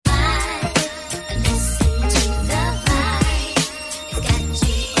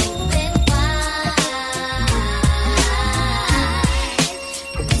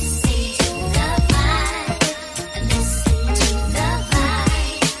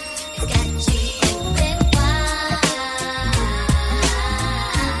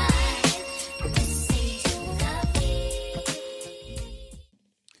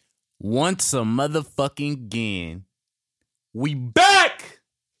Once a motherfucking again. We back!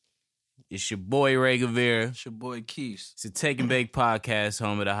 It's your boy Ray Guevara. It's your boy Keith. It's a Take and Bake podcast,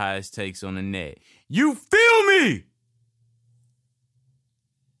 home of the highest takes on the net. You feel me?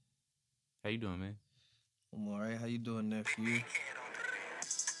 How you doing, man? I'm all right. How you doing, nephew?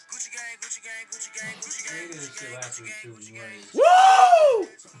 Woo!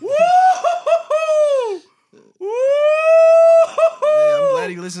 Woo! Woo! Hey, I'm glad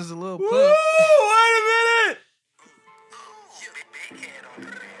he listens to Lil Pump. Woo! Wait a minute!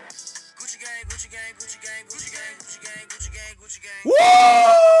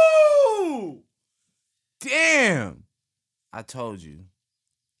 Woo! Damn! I told you.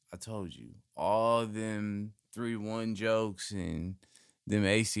 All them 3-1 jokes and them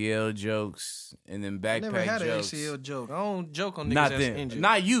ACL jokes and them backpack jokes. I never had an ACL joke. I don't joke on niggas Not that's them. injured.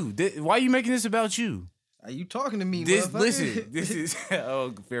 Not you. Why are you making this about you? Are you talking to me, This motherfucker? this is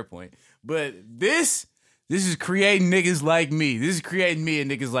oh, fair point. But this is creating niggas like me. This is creating me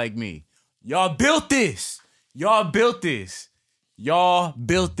and niggas like me. Y'all built this. You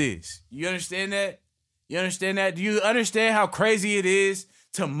understand that? You understand that? Do you understand how crazy it is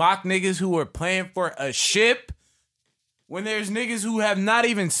to mock niggas who are playing for a ship when there's niggas who have not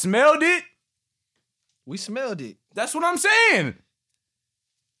even smelled it? We smelled it. That's what I'm saying.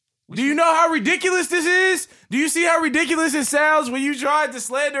 Do you know how ridiculous this is? Do you see how ridiculous it sounds when you tried to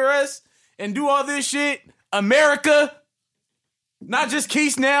slander us and do all this shit? America. Not just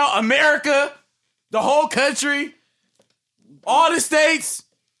Keith now. America. The whole country. All the states.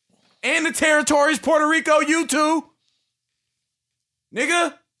 And the territories. Puerto Rico, you too.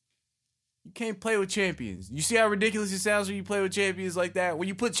 Nigga. You can't play with champions. You see how ridiculous it sounds when you play with champions like that? When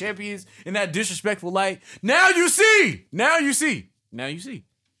you put champions in that disrespectful light. Now you see.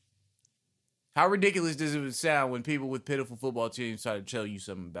 How ridiculous does it sound when people with pitiful football teams try to tell you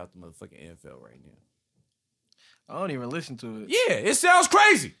something about the motherfucking NFL right now? I don't even listen to it. Yeah, it sounds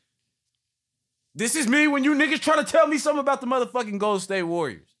crazy. This is me when you niggas try to tell me something about the motherfucking Golden State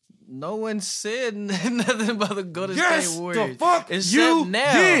Warriors. No one said nothing about the Golden State Warriors. The fuck Except you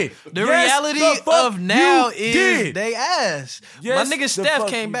now. did. The Yes, reality the fuck of now you is did. they ass. Yes, My nigga the Steph fuck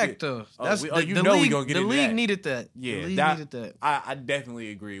came you back did. though. Oh, That's we the know we league. gonna get The into league that. needed that. Yeah, the league needed that. I definitely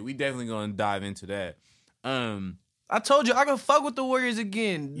agree. We definitely gonna dive into that. I told you I can fuck with the Warriors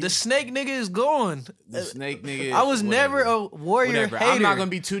again. The snake nigga is gone. The snake nigga. I was whatever. never a Warrior hater. I'm not gonna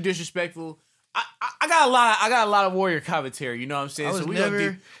be too disrespectful. I got a lot of Warrior commentary. You know what I'm saying? I was so we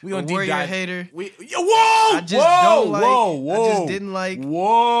never gonna a deep Warrior dive. hater. Whoa! I just don't like. Whoa! I just didn't like.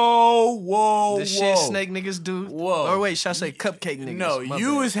 Whoa! The shit snake niggas do. Whoa! Or wait, should I say cupcake niggas? No, My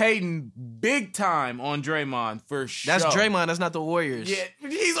you bad. was hating big time on Draymond for sure. That's Draymond. That's not the Warriors. Yeah,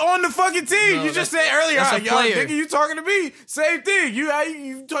 he's on the fucking team. No, you just said earlier, that's a y'all player. nigga, you talking to me? Same thing.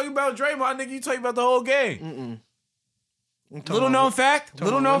 You talking about Draymond, nigga? You talking about the whole game? Little known fact.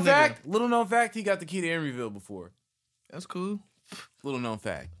 He got the key to Emeryville before. That's cool. Little known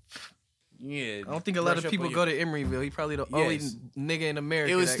fact. Yeah, I don't think a lot of people go to Emeryville. He probably the only nigga in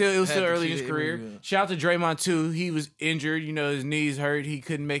America. It was that still had the early in key his to career. Emeryville. Shout out to Draymond too. He was injured. You know, his knees hurt. He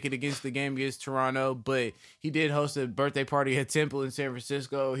couldn't make it against the game against Toronto, but he did host a birthday party at Temple in San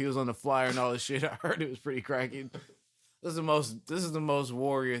Francisco. He was on the flyer and all this shit. I heard it was pretty cracking. This is the most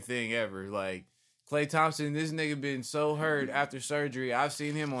Warrior thing ever. Like Klay Thompson, this nigga been so hurt after surgery. I've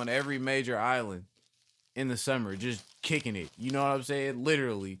seen him on every major island in the summer, just kicking it. You know what I'm saying?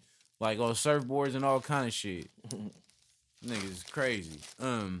 Literally. Like on surfboards and all kind of shit. Niggas is crazy.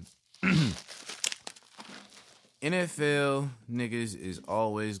 NFL niggas is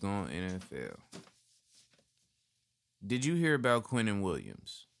always going NFL. Did you hear about Quentin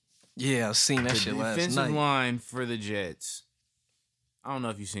Williams? Yeah, I seen that shit last Defensive night. line for the Jets. I don't know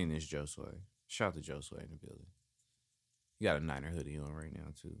if you've seen this, Josue. Shout out to Josue in the building. You got a Niner hoodie on right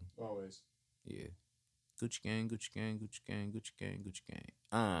now, too. Always. Yeah. Gucci gang, Gucci gang, Gucci gang, Gucci gang, Gucci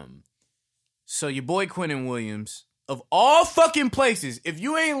gang. So your boy Quentin Williams, of all fucking places, if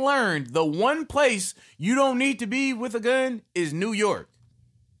you ain't learned, the one place you don't need to be with a gun is New York.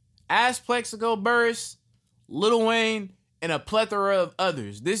 Ask Plexico Burris, Lil Wayne, and a plethora of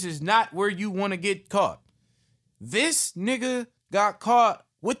others. This is not where you want to get caught. This nigga got caught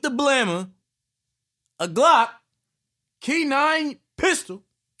with the blammer, a Glock, K9 pistol,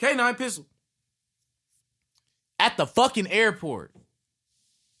 at the fucking airport.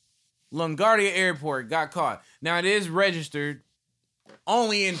 LaGuardia Airport got caught. Now, it is registered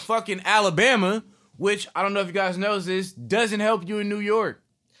only in fucking Alabama, which, I don't know if you guys know this, doesn't help you in New York.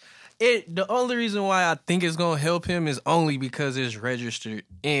 The only reason why I think it's gonna help him is only because it's registered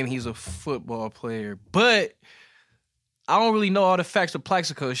and he's a football player. But I don't really know all the facts of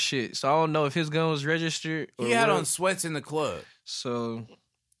Plaxico shit, so I don't know if his gun was registered. Or He had what. on sweats in the club. So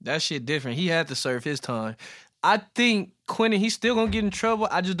that shit different. He had to serve his time. I think Quentin, he's still gonna get in trouble.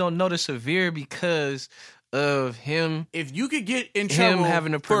 I just don't know the severe because of him. If you could get in trouble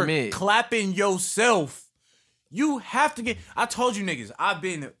having a permit. for clapping yourself, you have to get. I told you niggas, I've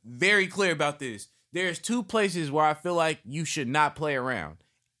been very clear about this. There's two places where I feel like you should not play around: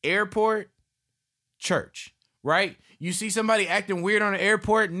 airport, church. Right? You see somebody acting weird on the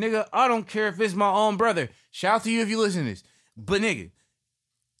airport, nigga, I don't care if it's my own brother. Shout out to you if you listen to this. But nigga,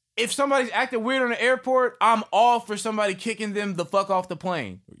 if somebody's acting weird on the airport, I'm all for somebody kicking them the fuck off the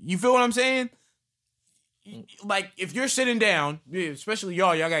plane. You feel what I'm saying? Like, if you're sitting down, especially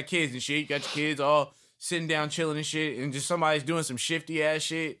y'all got kids and shit, you got your kids all sitting down chilling and shit, and just somebody's doing some shifty ass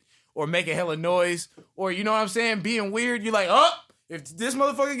shit, or making hella noise, or you know what I'm saying, being weird, you're like, oh, if this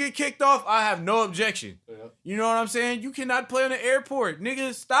motherfucker get kicked off, I have no objection. Yeah. You know what I'm saying? You cannot play on the airport.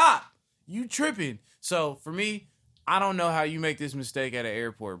 Nigga, stop. You tripping. So, for me, I don't know how you make this mistake at an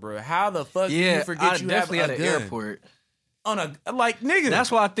airport, bro. How the fuck do you forget you have a gun? At an airport. On a, like, nigga.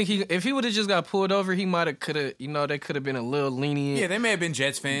 That's why I think if he would have just got pulled over, he might have they could have been a little lenient. Yeah, they may have been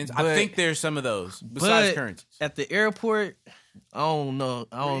Jets fans. I think there's some of those, besides Currencies. At the airport, I don't know.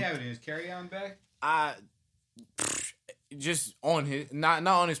 Where do you have it in his carry-on bag? Just on his, not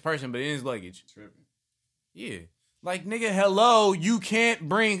on his person, but in his luggage. Tripping. Yeah. Like, nigga, hello, you can't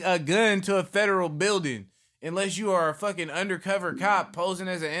bring a gun to a federal building unless you are a fucking undercover cop posing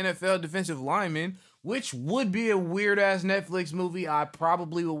as an NFL defensive lineman, which would be a weird-ass Netflix movie I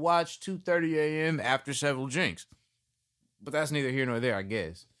probably would watch 2:30 a.m. after several drinks. But that's neither here nor there, I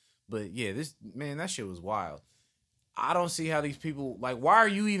guess. But, yeah, that shit was wild. I don't see how these people, like, why are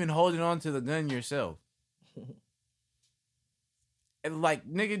you even holding on to the gun yourself? And like,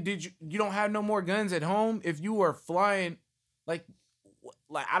 nigga, you don't have no more guns at home? If you are flying, like,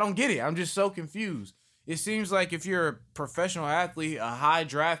 I don't get it. I'm just so confused. It seems like if you're a professional athlete, a high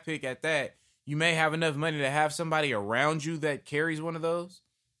draft pick at that, you may have enough money to have somebody around you that carries one of those.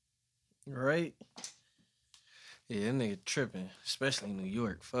 Right? Yeah, that nigga tripping, especially in New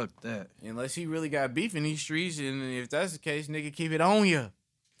York. Fuck that. Unless he really got beef in these streets, and if that's the case, nigga, keep it on you.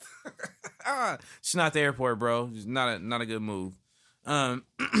 It's not the airport, bro. It's not a good move.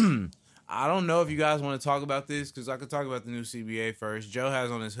 I don't know if you guys want to talk about this, because I could talk about the new CBA first. Joe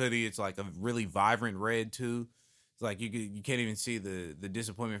has on his hoodie. It's like a really vibrant red too. It's like you can't even see the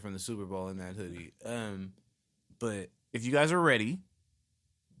disappointment from the Super Bowl in that hoodie. But if you guys are ready,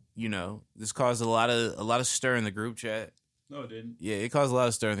 you know, this caused a lot of stir in the group chat. No, it didn't. Yeah, it caused a lot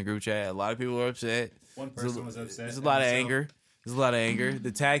of stir in the group chat. A lot of people were upset. One person was upset. There's a lot of anger. There's a lot of anger.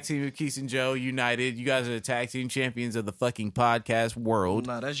 The tag team of Keith and Joe united. You guys are the tag team champions of the fucking podcast world.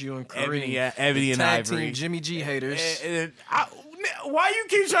 Nah, that's you and Kareem. Ebony and tag Ivory. Team Jimmy G haters. Why you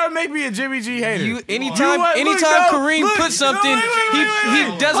keep trying to make me a Jimmy G hater? Anytime Kareem puts something,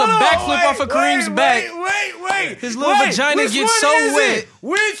 he does a backflip off of Kareem's back. Wait. His little vagina gets so wet.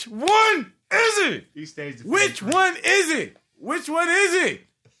 Which one is it? He stays. Which one is it? Which one is it?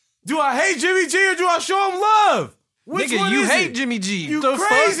 Do I hate Jimmy G or do I show him love? Which nigga, you hate Jimmy G. You the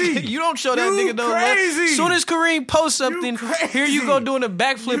crazy. Fuck? You don't show that nigga no love. As soon as Kareem posts something, here you go doing a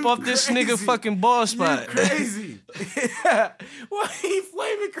backflip off this nigga fucking ball spot. You crazy. Why he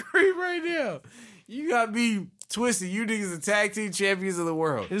flaming Kareem right now? You got me twisted. You niggas are tag team champions of the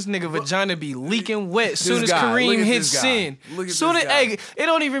world. This nigga vagina be leaking wet as soon as Kareem hits sin. Look at soon this as guy. hey, it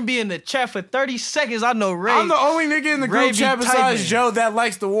don't even be in the chat for 30 seconds. I know Ray. I'm the only nigga in the Ray group chat be besides typing. Joe that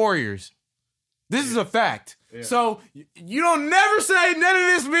likes the Warriors. This is a fact. Yeah. So, you don't never say none of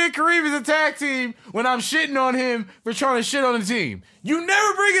this me and Kareem is a tag team when I'm shitting on him for trying to shit on the team. You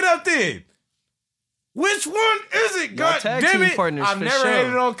never bring it up then. Which one is it? God tag damn team it. partners I've for never sure.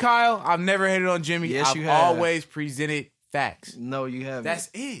 hated on Kyle. I've never hated on Jimmy. Yes, I've you have. always presented facts. No, you haven't. That's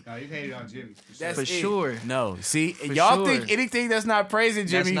it. No, you hated on Jimmy. That's for it. sure. No, see, For y'all sure. think anything that's not praising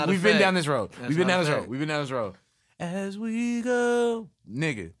That's Jimmy, not a we've been fact. down this road. That's We've been not down a this road. fact. We've been down this road. As we go.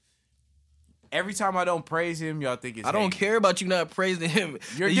 Nigga. Every time I don't praise him, y'all think it's I don't hate. care about you not praising him.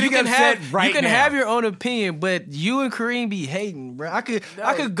 You're you getting can upset have right you can now. have your own opinion, but you and Kareem be hating, bro. I could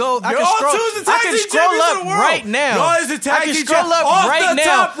go. I Y'all could two is the I tag can team scroll champions of up the world. right now. Y'all is the tag I can team scroll champ- up off right the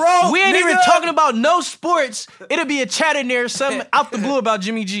now. top rope, we ain't even nigga. talking about no sports. It'll be a chat in there, something out the blue about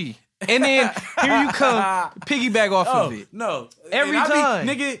Jimmy G. And then here you come, piggyback off of it. No. Every And time.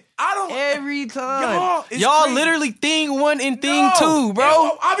 nigga, I don't. Every time. Y'all, it's Y'all crazy. literally thing one and thing two, bro.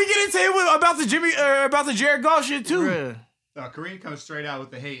 I be getting to him about the Jared Goff shit too. Bruh. Kareem comes straight out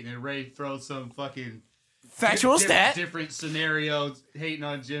with the hate, and then Ray throws some fucking Factual stat. different scenarios, hating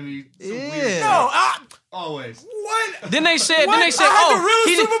on Jimmy. Some Yeah. weird No, stuff. Always. what? Then they said, What? I had the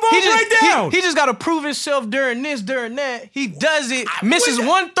real Super Bowl breakdown. He just got to prove himself during this, during that. He does it, misses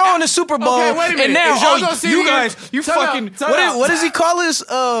one throw in the Super Bowl, Okay, wait a minute. and now Is y'all gonna sit you here- guys, you Time fucking out. what does he call us?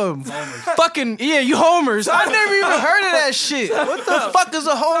 Fucking you homers. I never even heard of that shit. What the fuck is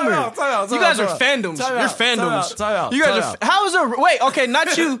a homer? You guys are fandoms. You're fandoms. You guys are. How is a wait? Okay,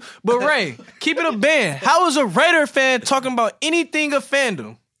 not you, but Ray. Keep it a band. How is a Raider fan talking about anything of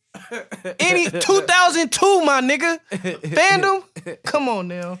fandom? Any 2002, my nigga. Fandom? Come on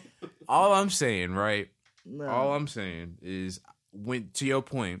now. All I'm saying, right? All I'm saying is, when to your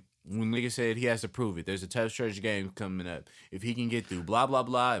point, when nigga said he has to prove it, there's a tough stretch game coming up. If he can get through blah blah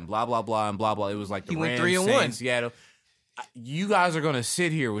blah and blah blah blah and blah blah, it was like the He went Rams 3-1. saying Seattle. You guys are gonna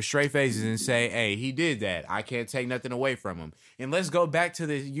sit here with straight faces and say, "Hey, he did that. I can't take nothing away from him." And let's go back to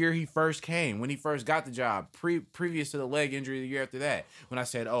the year he first came, when he first got the job, previous to the leg injury the year after that. When I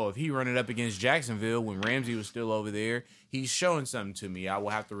said, "Oh, if he run it up against Jacksonville when Ramsey was still over there, he's showing something to me. I will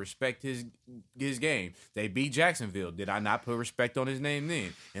have to respect his game." They beat Jacksonville. Did I not put respect on his name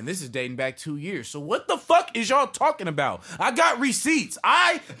then? And this is dating back 2 years. So what the fuck is y'all talking about? I got receipts.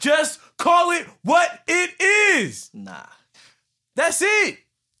 I just call it what it is. Nah. That's it.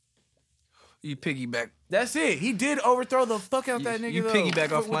 You piggyback. That's it. He did overthrow the fuck out that nigga. You though,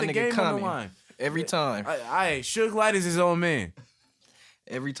 piggyback off with my the nigga game on the Common line. every time. Suge Light is his own man.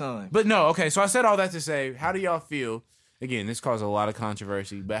 Every time. But no, okay. So I said all that to say, how do y'all feel? Again, this caused a lot of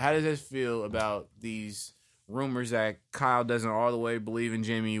controversy. But how does this feel about these rumors that Kyle doesn't all the way believe in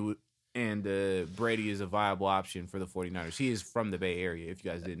Jimmy and Brady is a viable option for the 49ers? He is from the Bay Area, if you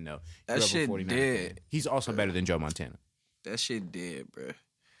guys didn't know. That Grew up a shit 49er dead. fan. He's also better than Joe Montana. That shit dead, bro.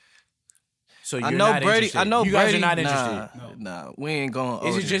 So you're I know not Brady. interested. I know you guys Brady. are not interested. Nah, we ain't going.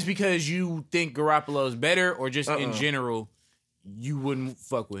 Is it just because you think Garoppolo's better, or just in Uh-uh. general you wouldn't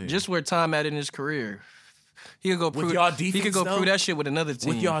fuck with him? just where Tom at in his career? He could go With prove. y'all He defense, could go though? prove that shit with another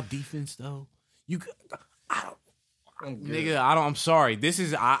team. with y'all defense though, nigga, I'm sorry. This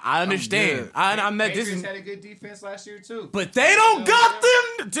is I understand. good. I'm not. This Patriots is. had a good defense last year too. But they don't got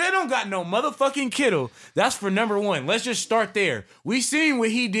them. They don't got no motherfucking Kittle. That's for number one. Let's just start there. We seen what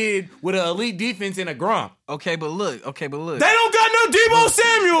he did with an elite defense in a Gronk. Okay, but look. They don't got no Debo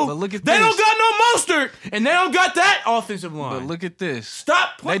Samuel. but look at they this. don't got no Mostert, and they don't got that offensive line. But look at this.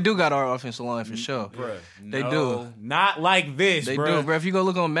 Stop. They do got our offensive line for sure. Bruh, They no, do. Not like this, They bruh. do, bro. If you go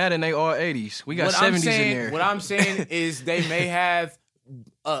look on Madden, they all 80s. We got What 70s I'm saying, in there. What I'm saying is they may have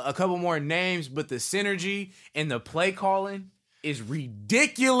a couple more names, but the synergy and the play calling is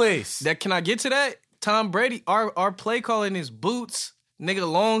ridiculous. Can I get to that? Tom Brady, our play calling is boots. Nigga,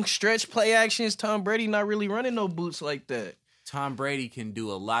 long stretch play actions. Tom Brady not really running no boots like that. Tom Brady can do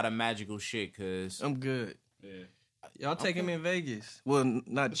a lot of magical shit, cuz. I'm good. Yeah. Y'all take him in Vegas. Well,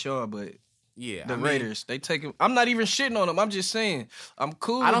 not y'all, but Yeah, the I mean, Raiders. They take him. I'm not even shitting on them. I'm just saying. I'm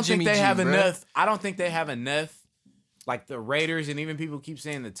cool I don't with think Jimmy they G, have bruh. enough. I don't think they have enough. Like the Raiders, and even people keep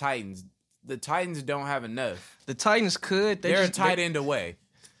saying the Titans. The Titans don't have enough. The Titans could. They're just, a tight end away.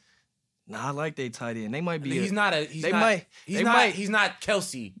 Nah, I like they tight end. They might be. He's not a. He's they not, might- He's they not. might- He's not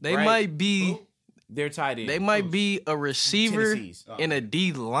Kelsey. They right? might be. They're tight end. They might be a receiver Tennessee's. and a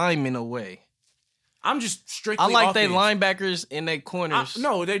D lineman away. I'm just strictly. I like they offense. linebackers and they corners.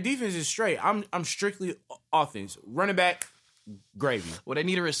 No, their defense is straight. I'm strictly offense. Running back, gravy. Well, they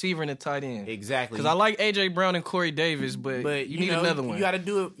need a receiver and a tight end. Exactly. Because I like AJ Brown and Corey Davis, but you need know, another one. You got to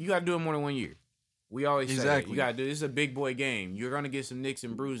do it. You got to do it more than 1 year. We always say that. Exactly. You got to do. This is a big boy game. You're gonna get some nicks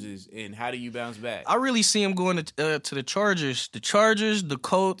and bruises. And how do you bounce back? I really see him going to the Chargers, the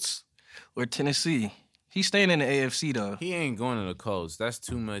Colts, or Tennessee. He's staying in the AFC though. He ain't going to the Colts. That's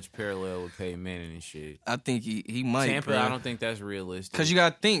too much parallel with Peyton Manning and shit. I think he might. Tampa, I don't think that's realistic. Because you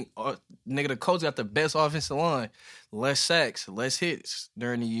got to think, nigga, the Colts got the best offensive line, less sacks, less hits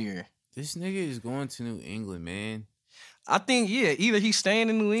during the year. This nigga is going to New England, man. I think either he's staying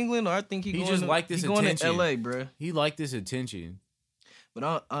in New England or I think He going just to, like this he going to attention. LA, bro. He liked this attention. But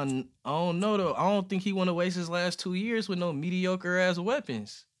I don't know though. I don't think he want to waste his last 2 years with no mediocre ass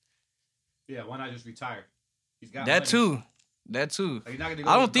weapons. Yeah, why not just retire? He's got That money. too. That too. Like, you're not gonna go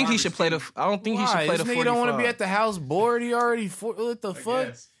I to don't think he garbage should play the. team. I don't think he should Why? play This the. nigga don't want to be 45. at the house bored. He already what the I fuck?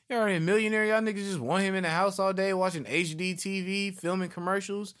 guess. He already a millionaire. Y'all niggas just want him in the house all day watching HD TV, filming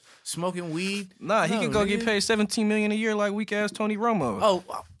commercials, smoking weed. Nah, he No, could go get nigga. paid $17 million a year like weak ass Tony Romo. Oh,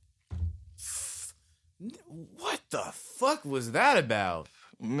 what the fuck was that about?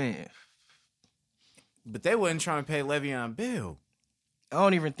 Man, But they wasn't trying to pay Le'Veon Bell. I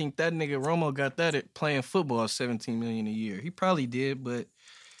don't even think that nigga Romo got that at playing football $17 million a year. He probably did, but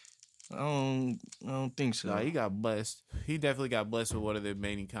I don't think so. Nah, he got blessed. He definitely got blessed with one of the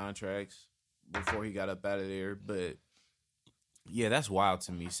remaining contracts before he got up out of there. But Yeah, that's wild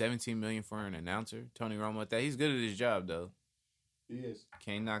to me. 17 million for an announcer, Tony Romo. At that, he's good at his job though. He is.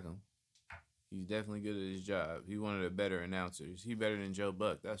 Can't knock him. He's definitely good at his job. He's one of the better announcers. He better than Joe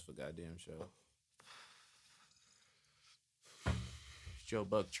Buck. That's for goddamn sure. Joe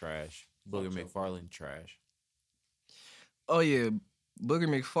Buck trash. Booger McFarlane trash. Oh yeah, Booger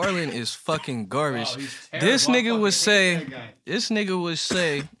McFarlane is fucking garbage. Oh, he's This terrible. I nigga fucking would hate say, that guy.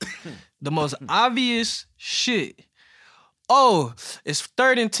 the most obvious shit. Oh, it's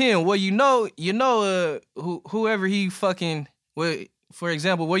 3rd and 10. Well, whoever he fucking, well, for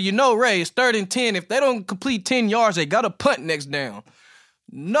example, Ray, it's 3rd and 10. If they don't complete 10 yards, they got to punt next down.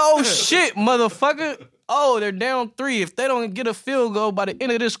 No shit, motherfucker. Oh, they're down 3. If they don't get a field goal by the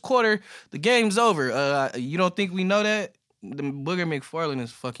end of this quarter, the game's over. You don't think we know that? The Booger McFarlane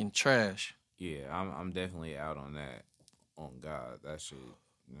is fucking trash. Yeah, I'm definitely out on that. On God, that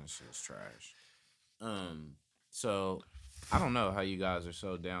shit's trash. So I don't know how you guys are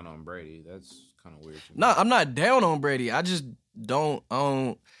so down on Brady. That's kind of weird to me. No, I'm not down on Brady. I just don't.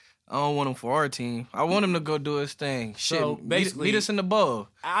 I don't want him for our team. I want him to go do his thing. Shit, So, basically- meet us in the bowl.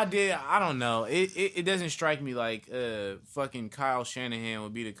 I don't know. It doesn't strike me like fucking Kyle Shanahan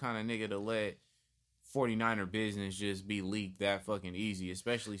would be the kind of nigga to let 49er business just be leaked that fucking easy,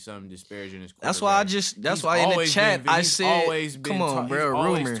 especially something disparaging his quarterback. That's why in the chat I said, come on, bro, he's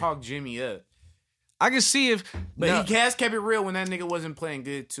always rumor. talk Jimmy up. I can see if, But he has kept it real when that nigga wasn't playing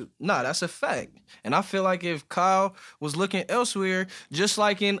good too. nah, that's a fact. And I feel like if Kyle was looking elsewhere, just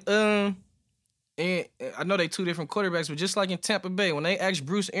like in and I know they two different quarterbacks, but just like in Tampa Bay, when they asked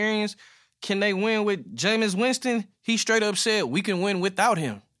Bruce Arians, can they win with Jameis Winston? He straight up said, we can win without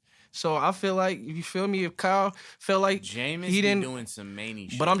him. So I feel like, you feel me, if Kyle felt like Jameis he didn't, doing some many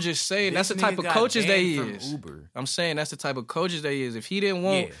shit. but I'm just saying, that's the type of coaches they is. Uber. I'm saying that's the type of coaches they is. If he didn't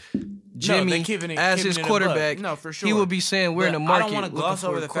want Yeah. Jimmy No, giving as his it a quarterback, buck. No, for sure. he would be saying we're in But the market. I don't want to gloss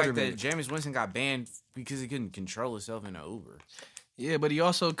looking over for a the fact that quarterback. Jameis Winston got banned because he couldn't control himself in an Uber. Yeah, but he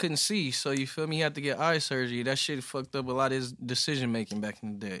also couldn't see, so you feel me? He had to get eye surgery. That shit fucked up a lot of his decision making back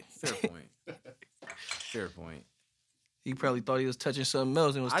in the day. Fair point. Fair point. He probably thought he was touching something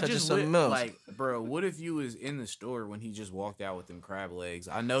else and was touching just something would, else. like, bro, what if you was in the store when he just walked out with them crab legs?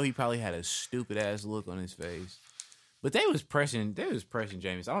 I know he probably had a stupid ass look on his face. But they was pressing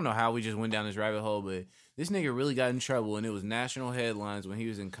Jameis. I don't know how we just went down this rabbit hole, but this nigga really got in trouble, and it was national headlines when he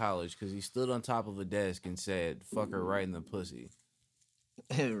was in college because he stood on top of a desk and said, fuck her right in the pussy.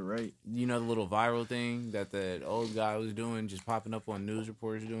 Right. You know the little viral thing that old guy was doing, just popping up on news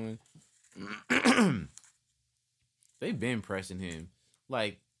reporters doing? They've been pressing him.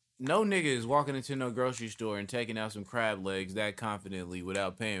 Like, no nigga is walking into no grocery store and taking out some crab legs that confidently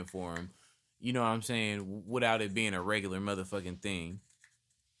without paying for them. You know what I'm saying? Without it being a regular motherfucking thing.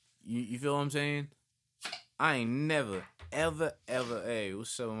 You feel what I'm saying? I ain't never, ever, hey,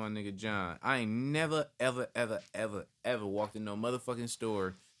 what's up with my nigga John? I ain't never, ever walked in no motherfucking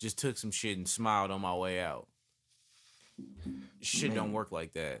store, just took some shit and smiled on my way out. Shit don't work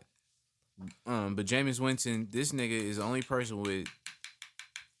like that. But Jameis Winston, this nigga is the only person with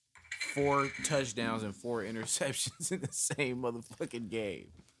 4 touchdowns and 4 interceptions in the same motherfucking game.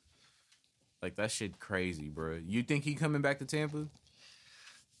 Like, that shit crazy, bro. You think he coming back to Tampa?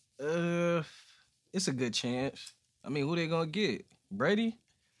 It's a good chance. I mean, who they gonna get? Brady?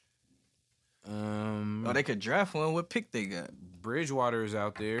 Oh, they could draft one. What pick they got? Bridgewater is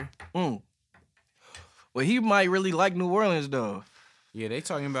out there. Well, he might really like New Orleans though. Yeah, they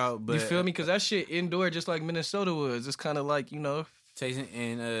talking about, but You feel me? Because that shit indoor, just like Minnesota was. It's kind of like, you know. Taysom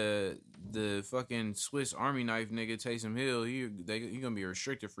and the fucking Swiss Army knife nigga Taysom Hill, he gonna be a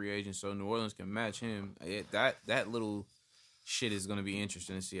restricted free agent, so New Orleans can match him. That little shit is gonna be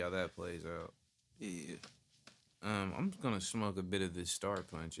interesting to see how that plays out. Yeah. I'm gonna smoke a bit of this Star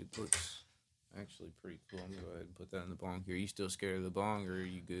Punch. It looks actually pretty cool. I'm gonna go ahead and put that in the bong here. You still scared of the bong, or are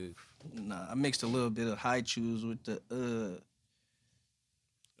you good? Nah, I mixed a little bit of high chews with the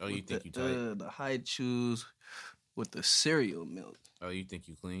Oh, you think you tight? the high chews with the cereal milk. Oh, you think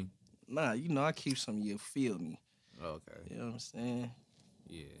you clean? Nah, you know I keep some. You feel me? Oh, okay. You know what I'm saying?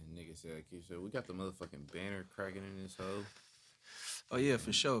 Yeah, nigga said I keep. So we got the motherfucking banner cracking in this hoe. Oh yeah,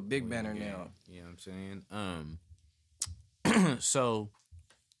 for sure. Big banner now. You know what I'm saying? So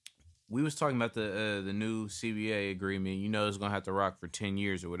we was talking about the new CBA agreement. You know it's gonna have to rock for 10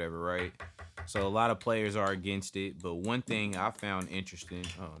 years or whatever, right? So a lot of players are against it, but one thing I found interesting.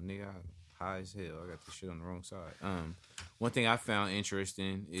 Oh, nigga, I'm high as hell. I got this shit on the wrong side. One thing I found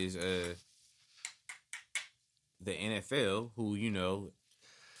interesting is the NFL, who, you know,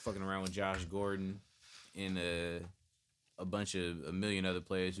 fucking around with Josh Gordon and a million other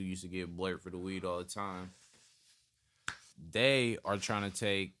players who used to get blurred for the weed all the time. they are trying to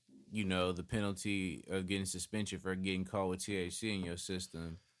take, the penalty of getting suspension for getting caught with THC in your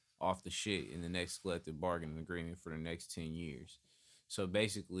system off the shit in the next collective bargaining agreement for the next 10 years. So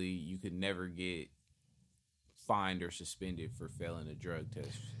basically, you could never get fined or suspended for failing a drug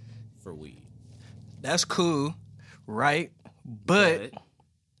test for weed. That's cool, right? But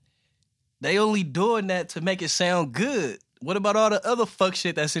they only doing that to make it sound good. What about all the other fuck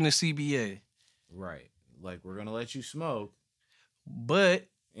shit that's in the CBA? Right. Like, we're going to let you smoke. But...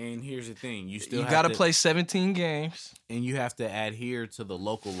 And here's the thing. You got to play 17 games. And you have to adhere to the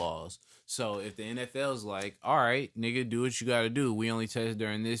local laws. So if the NFL's like, all right, nigga, do what you got to do. We only test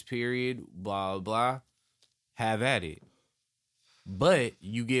during this period, blah, blah, have at it. But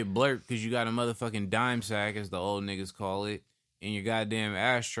you get blurted because you got a motherfucking dime sack, as the old niggas call it, in your goddamn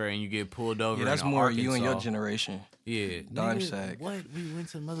ashtray, and you get pulled over. Yeah, that's more Arkansas. You and your generation. Yeah. Dime nigga, sack. What? We went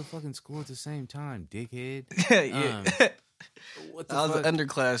to motherfucking school at the same time, dickhead. Yeah. What the I was fuck? an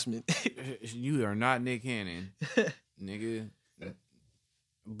underclassman. You are not Nick Cannon, nigga.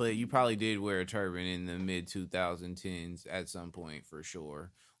 But you probably did wear a turban in the mid 2010s at some point for sure.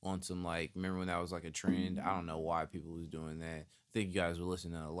 On some remember when that was like a trend? I don't know why people was doing that. I think you guys were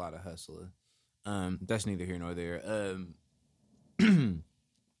listening to a lot of Hustler. That's neither here nor there.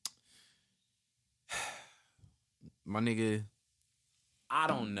 My nigga, I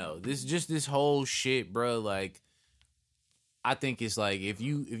don't know. This whole shit, bro. Like, I think it's like if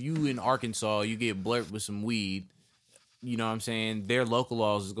you in Arkansas, you get blurted with some weed. You know what I'm saying? Their local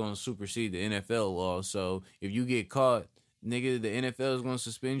laws is going to supersede the NFL laws. So if you get caught, nigga, the NFL is going to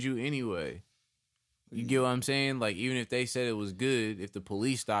suspend you anyway. You get what I'm saying? Like, even if they said it was good, if the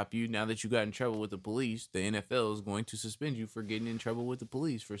police stop you, now that you got in trouble with the police, the NFL is going to suspend you for getting in trouble with the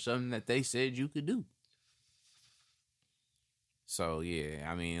police for something that they said you could do. So, yeah,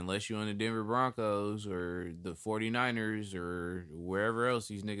 I mean, unless you're on the Denver Broncos or the 49ers or wherever else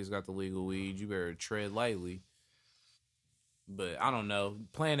these niggas got the legal weed, you better tread lightly. But I don't know.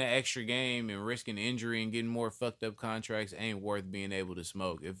 Playing an extra game and risking injury and getting more fucked up contracts ain't worth being able to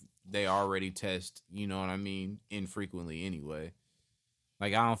smoke if they already test, you know what I mean, infrequently anyway.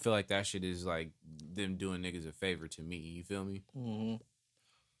 Like, I don't feel like that shit is, like, them doing niggas a favor to me. You feel me?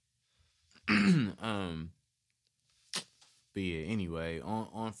 Mm-hmm. But yeah, anyway,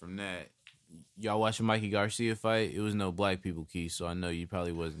 on from that, y'all watching Mikey Garcia fight? It was no black people, Keith, so I know you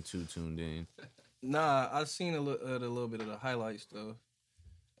probably wasn't too tuned in. Nah, I seen a little bit of the highlights though.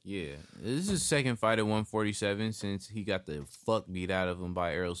 Yeah, this is his second fight at 147 since he got the fuck beat out of him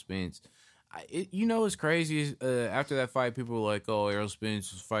by Errol Spence. What's crazy is after that fight, people were like, "Oh, Errol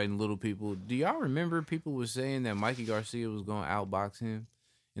Spence was fighting little people." Do y'all remember people were saying that Mikey Garcia was going to outbox him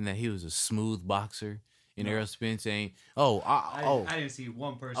and that he was a smooth boxer? And Errol Spence ain't. I didn't see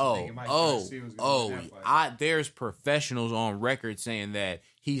one person thinking Mike Garcia was going to win that fight. There's professionals on record saying that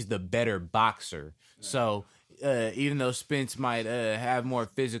he's the better boxer. Yeah. So even though Spence might have more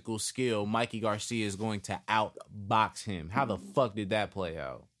physical skill, Mikey Garcia is going to outbox him. How the fuck did that play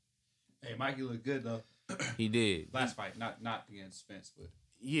out? Hey, Mikey looked good though. He did. Last fight, not against Spence, but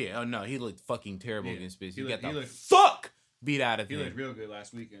yeah. Oh no, he looked fucking terrible against Spence. He got the fuck beat out of him. He looked real good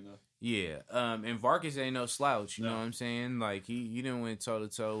last weekend though. Yeah, and Vargas ain't no slouch, you know what I'm saying? Like, he didn't went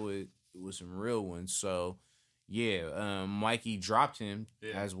toe-to-toe with some real ones. So, yeah, Mikey dropped him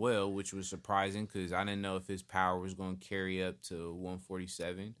as well, which was surprising because I didn't know if his power was going to carry up to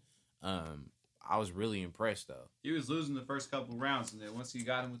 147. I was really impressed, though. He was losing the first couple rounds, and then once he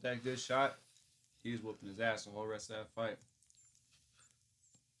got him with that good shot, he was whooping his ass the whole rest of that fight.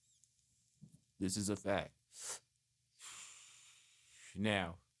 This is a fact.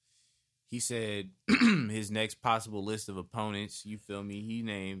 Now, he said his next possible list of opponents, you feel me, he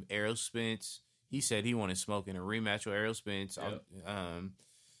named Errol Spence. He said he wanted smoke in a rematch with Errol Spence. Yep.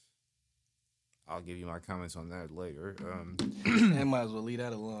 I'll give you my comments on that later. I might as well leave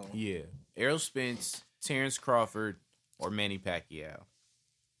that alone. Yeah. Errol Spence, Terrence Crawford, or Manny Pacquiao.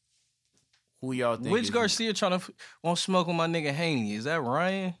 Who y'all think? Which Garcia trying to want smoke with my nigga Haney? Is that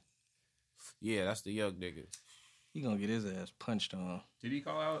Ryan? Yeah, that's the young nigga. He gonna get his ass punched on. Did he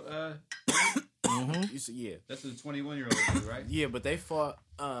call out? Yeah, that's the 21-year-old dude, right? Yeah, but they fought.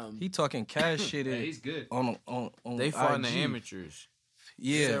 He talking cash shit. Yeah, he's good. On they fought IG. in the amateurs.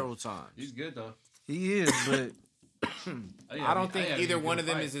 Yeah, several times. He's good though. He is, but I don't think either one of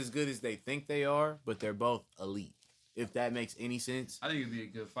them is as good as they think they are. But they're both elite. If that makes any sense. I think it'd be a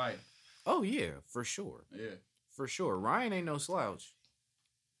good fight. Oh yeah, for sure. Yeah, for sure. Ryan ain't no slouch.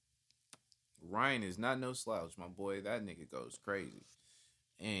 Ryan is not no slouch, my boy. That nigga goes crazy.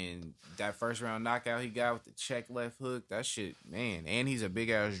 And that first round knockout he got with the check left hook, that shit, man. And he's a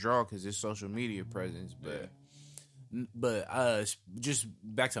big ass draw because his social media presence. But But just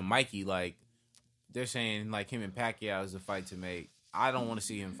back to Mikey, like they're saying, like him and Pacquiao is the fight to make. I don't want to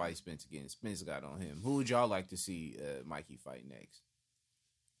see him fight Spence again. Spence got on him. Who would y'all like to see Mikey fight next?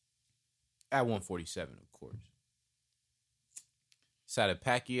 At 147, of course. Side of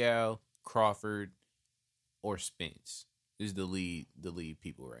Pacquiao, Crawford, or Spence is the lead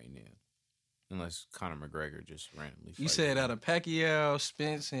people right now. Unless Conor McGregor just randomly. You said out of Pacquiao,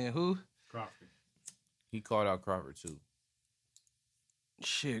 Spence, and who? Crawford. He called out Crawford too.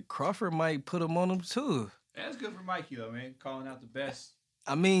 Shit, Crawford might put him on him too. That's good for Mikey though, man. Calling out the best.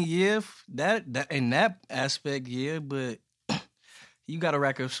 I mean, yeah, that in that aspect, yeah, but you got to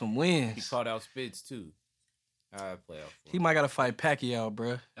rack up some wins. He called out Spitz too. Playoff. He might got to fight Pacquiao,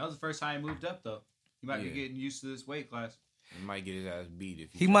 bro. That was the first time he moved up though. He might be getting used to this weight class. He might get his ass beat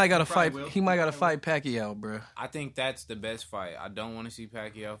if he might got to fight. He might got to fight Pacquiao, bro. I think that's the best fight. I don't want to see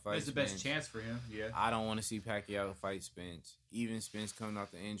Pacquiao fight. It's the best chance for him. Yeah. I don't want to see Pacquiao fight Spence. Even Spence coming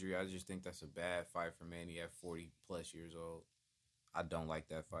off the injury, I just think that's a bad fight for Manny at 40 plus years old. I don't like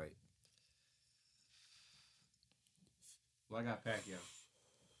that fight. Well, I got Pacquiao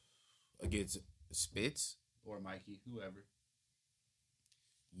against Spitz or Mikey, whoever.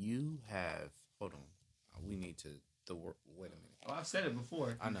 You have. Hold on. We need to. Wait a minute. Oh, I've said it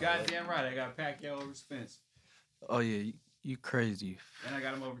before. I know. Goddamn right. I got Pacquiao over Spence. Oh yeah, you crazy. And I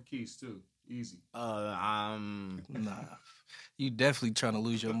got him over Keith too. Easy. Nah. You definitely trying to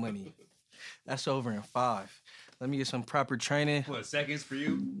lose your money. That's over in 5. Let me get some proper training. What, seconds for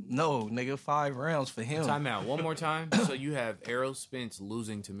you? No, nigga, 5 rounds for him. Time out. One more time. So you have Errol Spence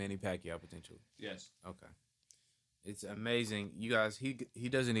losing to Manny Pacquiao potentially. Yes. Okay. It's amazing. You guys, he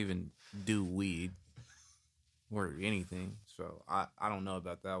doesn't even do weed or anything. So I don't know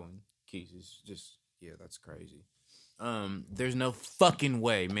about that one. Keith is just, yeah, that's crazy. There's no fucking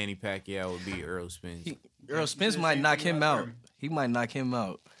way Manny Pacquiao would beat Errol Spence. Errol Spence might knock him out. He might knock him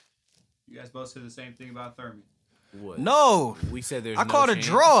out. You guys both said the same thing about Thurman. What? No. We said there's I no called chance. a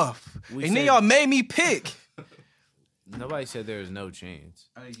draw. And then y'all made me pick. Nobody said there was no chance.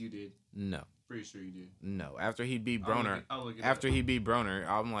 I think you did. No. Pretty sure you did. No. After he beat Broner, he beat Broner,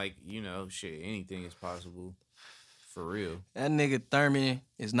 I'm like, shit, anything is possible. For real. That nigga Thurman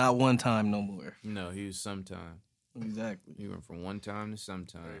is not one time no more. No, he was sometime. Exactly. He went from one time to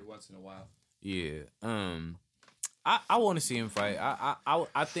sometime. Every once in a while. Yeah. I want to see him fight.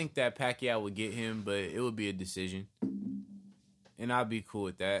 I think that Pacquiao would get him, but it would be a decision, and I'd be cool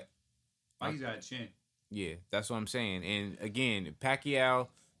with that. Mikey's got a chin. Yeah, that's what I'm saying. And again, Pacquiao,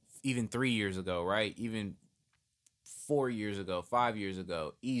 even 3 years ago, right? Even 4 years ago, 5 years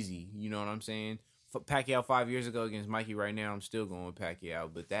ago, easy. You know what I'm saying? Pacquiao 5 years ago against Mikey right now, I'm still going with Pacquiao,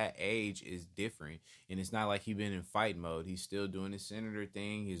 but that age is different, and it's not like he's been in fight mode. He's still doing his senator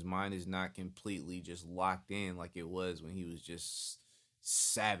thing. His mind is not completely just locked in like it was when he was just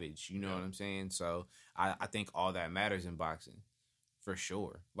savage. You know what I'm saying? So I think all that matters in boxing, for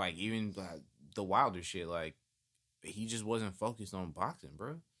sure. Like, even the Wilder shit, like, he just wasn't focused on boxing,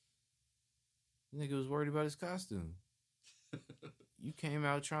 bro. Nigga was worried about his costume. You came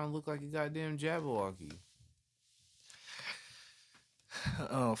out trying to look like a goddamn Jabberwocky.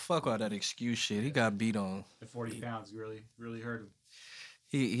 Oh, fuck all that excuse shit. He got beat on. The 40 pounds really hurt him.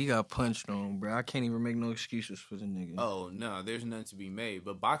 He got punched on, bro. I can't even make no excuses for the nigga. Oh, no, there's none to be made.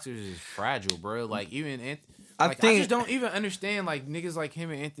 But boxers is fragile, bro. Like, even... I just don't even understand, like, niggas like him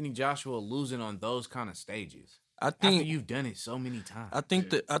and Anthony Joshua losing on those kind of stages. After you've done it so many times. I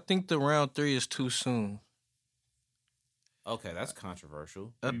think the round 3 is too soon. Okay, that's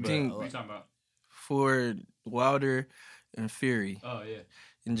controversial. I think what are you talking about? For Wilder and Fury. Oh, yeah.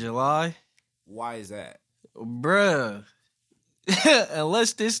 In July. Why is that? Bruh.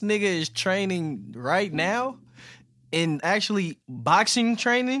 Unless this nigga is training right now and actually boxing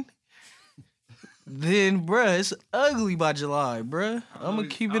training, then, bruh, it's ugly by July, bruh. I'm going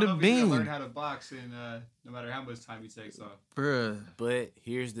to keep it a bean. He's gonna learn how to box in, no matter how much time he takes off. Bruh. But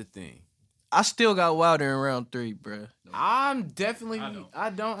here's the thing. I still got Wilder in round 3, bruh. I'm definitely... I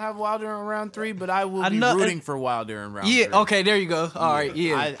don't have Wilder in round 3, but I will be rooting for Wilder in round 3. Yeah, okay, there you go. All right,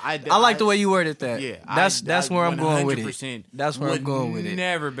 yeah. I like the way you worded that. Yeah. That's where I'm going with it. That's where I'm going with it.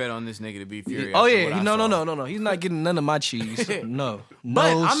 Never bet on this nigga to be Fury. Oh, yeah. No. He's not getting none of my cheese. No.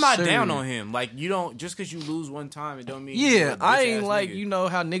 But I'm not down on him. Like, you don't... Just because you lose one time, it don't mean... Yeah, I ain't like, nigga. You know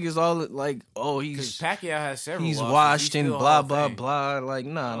how niggas all like, oh, he's... Because Pacquiao has several He's losses. Washed and blah, blah, blah. Like,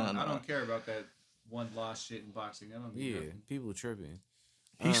 nah. I don't care about that one lost shit in boxing. I don't need nothing. People tripping.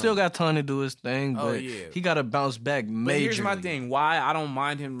 He still got time to do his thing, but he got to bounce back majorly. But here's my thing. Why I don't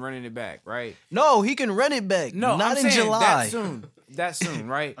mind him running it back, right? No, he can run it back. No, not in July. That soon,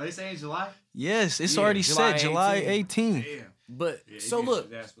 right? Are they saying July? Yes, it's Yeah, already July set, July 18th. Damn. But Yeah, so he look,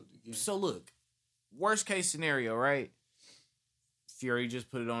 gets his ass whooped again. so look, worst case scenario, right? Fury just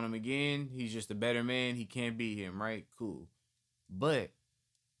put it on him again. He's just a better man. He can't beat him, right? Cool. But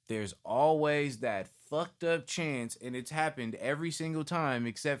there's always that fucked up chance, and it's happened every single time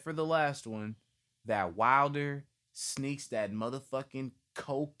except for the last one, that Wilder sneaks that motherfucking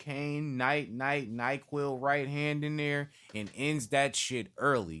cocaine NyQuil right hand in there and ends that shit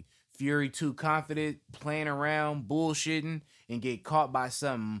early. Fury too confident, playing around, bullshitting, and get caught by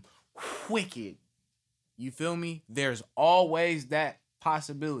something wicked. You feel me? There's always that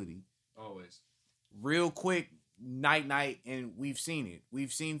possibility. Always. Real quick, night, and we've seen it.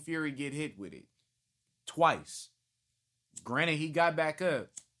 We've seen Fury get hit with it twice. Granted, he got back up.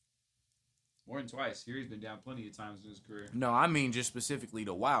 More than twice. Fury's been down plenty of times in his career. No, I mean just specifically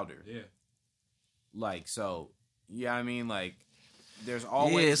to Wilder. Yeah. Like, so, yeah, I mean, like, there's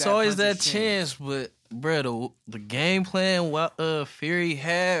always it's always that chance, but, bro, the game plan Fury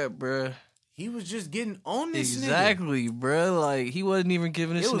had, bro. He was just getting on this nigga. Exactly, bro. Like, he wasn't even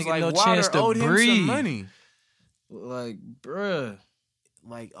giving this It was nigga like no Wilder chance to owed him breathe. some money. Like, bro.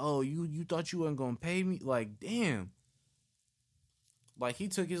 Like, oh, you thought you wasn't gonna pay me? Like, damn. Like, he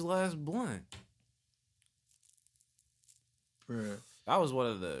took his last blunt. Bro. That was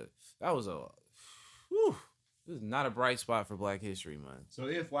this is not a bright spot for Black History Month. So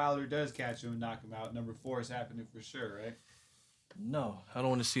if Wilder does catch him and knock him out, number 4 is happening for sure, right? No, I don't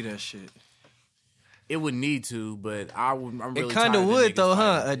want to see that shit. It would need to, but I'm really. It kind of tired would niggas though,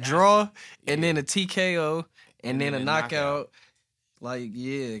 huh? fighting. A draw and Yeah. then a TKO and then a knockout. knockout. Like,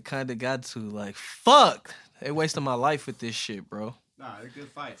 yeah, it kind of got to. Like, fuck. They wasting my life with this shit, bro. Nah, they're good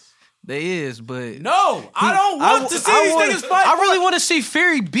fights. They is, but No, I don't want to see these niggas fight. I really want to see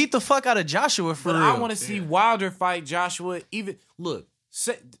Fury beat the fuck out of Joshua for But real. I want to see Wilder fight Joshua. Even look,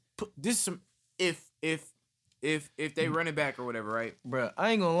 this some if they run it back or whatever, right? Bro,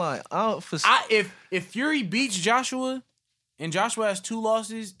 I ain't gonna lie. If Fury beats Joshua and Joshua has 2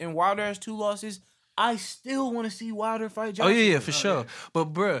 losses and Wilder has 2 losses, I still want to see Wilder fight Joshua. Oh yeah, for sure. But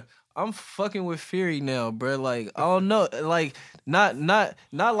bro, I'm fucking with Fury now, bro. Like, I don't know, like not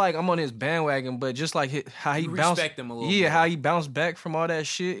like I'm on his bandwagon, but just like how he You bounced. respect him a little Yeah, more. how he bounced back from all that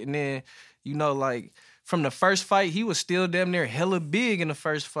shit, and then like from the first fight, he was still damn near hella big in the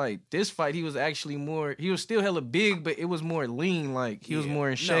first fight. This fight, he was actually more. He was still hella big, but it was more lean. Like he was more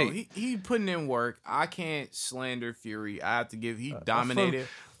in shape. No, he putting in work. I can't slander Fury. I have to give. He dominated.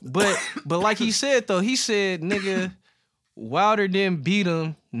 But like he said though, he said, nigga, Wilder didn't beat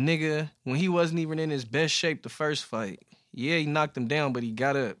him, nigga, when he wasn't even in his best shape the first fight. Yeah, he knocked him down, but he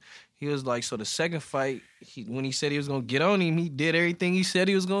got up. He was like, so the second fight, when he said he was gonna get on him, he did everything he said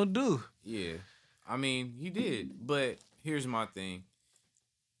he was gonna do. Yeah, I mean he did. But here's my thing,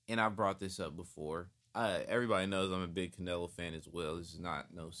 and I brought this up before. Everybody knows I'm a big Canelo fan as well. This is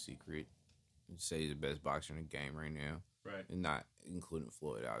not no secret. I'd say he's the best boxer in the game right now. Right. And not including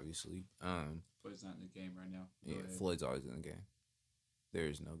Floyd, obviously. Floyd's not in the game right now. Yeah, Floyd's always in the game. There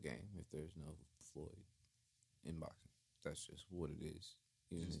is no game if there's no Floyd in boxing. That's just what it is.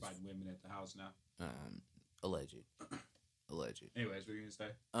 He's just fighting women at the house now. Alleged. Anyways, what are you gonna say?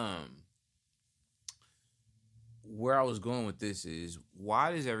 Where I was going with this is,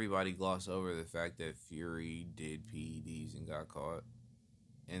 why does everybody gloss over the fact that Fury did PEDs and got caught?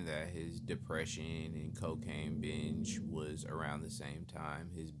 And that his depression and cocaine binge was around the same time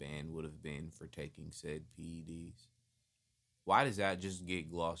his ban would have been for taking said PEDs. Why does that just get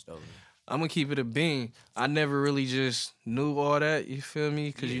glossed over? I'm gonna keep it a bean. I never really just knew all that, you feel me?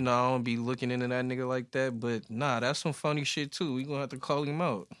 Because, you know, I don't be looking into that nigga like that. But, nah, that's some funny shit, too. We gonna have to call him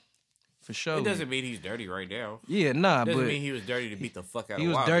out. For sure. It doesn't mean he's dirty right now. Yeah, nah, It doesn't but mean he was dirty to beat the fuck out he of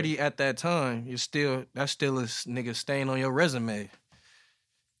was Wilder. dirty at that time. That's still a nigga stain on your resume.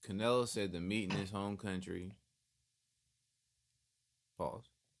 Canelo said the meat in his home country,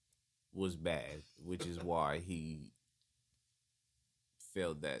 was bad, which is why he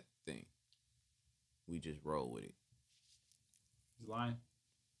failed that thing. We just roll with it. He's lying.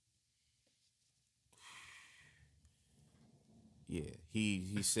 Yeah,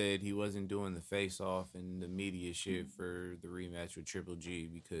 he said he wasn't doing the face-off and the media shit for the rematch with Triple G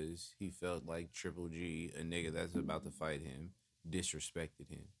because he felt like Triple G, a nigga that's about to fight him, disrespected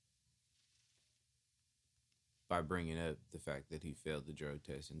him by bringing up the fact that he failed the drug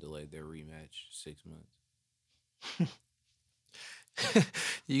test and delayed their rematch 6 months.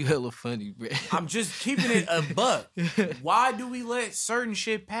 You hella funny, bro. I'm just keeping it a buck. Why do we let certain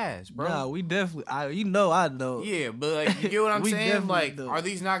shit pass, bro? Nah, we definitely. I know. Yeah, but like, you get what I'm We saying? definitely Like, do. are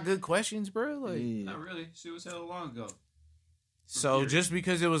these not good questions, bro? Like, Yeah. Not really. Shit was hella long ago. So Fury. just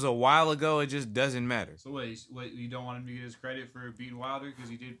because it was a while ago, it just doesn't matter. So what you don't want him to get his credit for beating Wilder because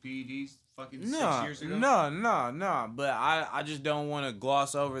he did PEDs fucking 6 No, years ago? no. But I just don't want to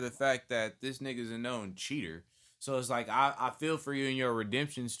gloss over the fact that this nigga's a known cheater. So it's like I feel for you in your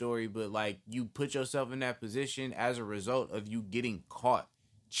redemption story, but like you put yourself in that position as a result of you getting caught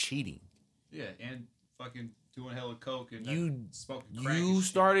cheating. Yeah, and fucking doing hella coke and You smoking crack. you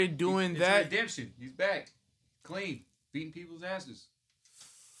started doing that, It's redemption. He's back, clean, beating people's asses.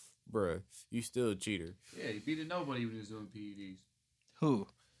 bruh. You still a cheater. Yeah, he beat a nobody when he was doing PEDs. Who?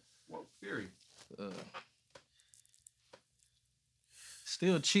 Well, Fury.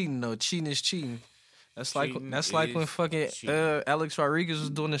 Still cheating though. Cheating is cheating. That's like Cheating when is fucking cheating. Alex Rodriguez was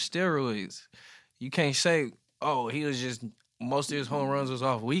doing the steroids. You can't say, oh, he was just most of his home runs was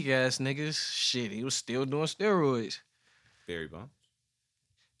off weak ass niggas. Shit, he was still doing steroids. Barry Bonds.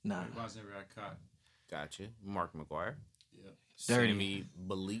 Nah, Bonds never got caught. Gotcha. Mark McGuire. Yeah. Dirty. Sammy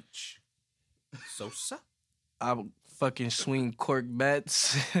Belich. Sosa. I would fucking swing cork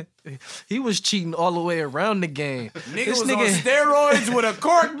bats. He was cheating all the way around the game. Nigga was on steroids with a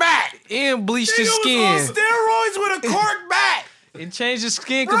cork bat. And bleached his Nigga skin. was on steroids with a cork bat. It changed his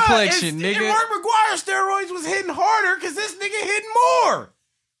skin Bruh, complexion, and nigga. Mark McGuire steroids was hitting harder because this nigga hitting more.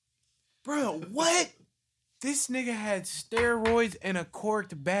 Bro, what? This nigga had steroids and a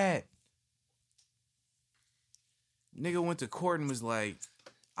corked bat. Nigga went to court and was like,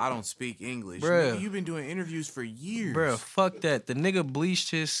 I don't speak English. Bruh. Nigga, you've been doing interviews for years. Bruh, fuck that. The nigga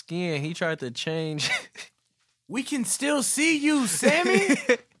bleached his skin. He tried to change. We can still see you, Sammy.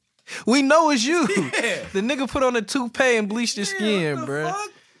 We know it's you. Yeah. The nigga put on a toupee and bleached his skin, what the bruh. fuck?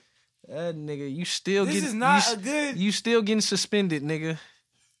 That nigga, you still This get. is not you, a good... You still getting suspended, nigga.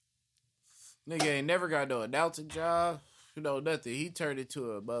 Nigga ain't never got no announcing job. No, nothing. He turned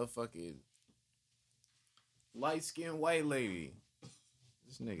into a motherfucking light-skinned white lady.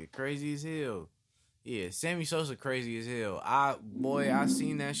 This nigga crazy as hell. Yeah, Sammy Sosa crazy as hell. I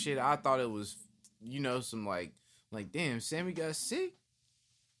seen that shit. I thought it was, some like damn, Sammy got sick.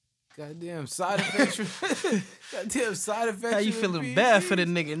 Goddamn side effects. Goddamn side effects. How you from feeling the bad for the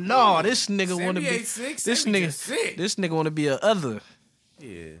PEDs? nigga? No, this nigga Sammy want to be. ain't sick. This Sammy nigga. just sick. This nigga want to be a other.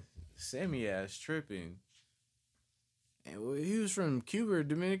 Yeah, Sammy ass tripping. And he was from Cuba or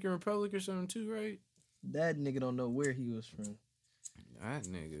Dominican Republic or something too, right? That nigga don't know where he was from. That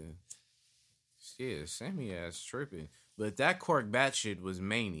nigga. Yeah, Sammy ass tripping. But that cork bat shit was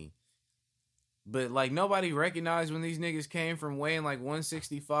many. But like nobody recognized when these niggas came from weighing like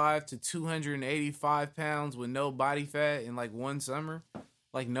 165 to 285 pounds with no body fat in like one summer.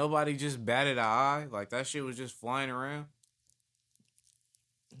 Like nobody just batted an eye. Like that shit was just flying around.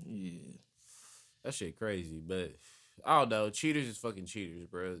 Yeah. That shit crazy. But I don't know. Cheaters is fucking cheaters,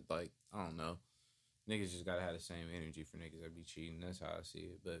 bro. Like, I don't know. Niggas just gotta have the same energy for niggas that be cheating. That's how I see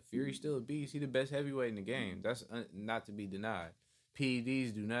it. But Fury's still a beast. He the best heavyweight in the game. That's not to be denied.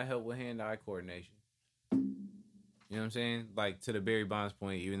 PEDs do not help with hand-eye coordination. You know what I'm saying? Like, to the Barry Bonds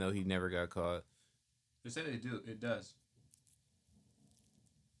point, even though he never got caught. They say they do. It does.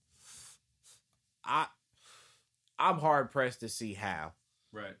 I'm hard-pressed to see how.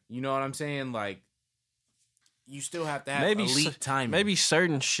 Right. You know what I'm saying? Like, you still have to have Maybe elite timing. Maybe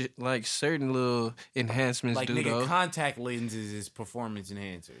certain shit, like certain little enhancements like, do nigga, though. contact lenses is performance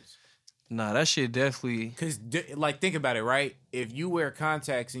enhancers. Nah, that shit definitely. Because, like, think about it, right? If you wear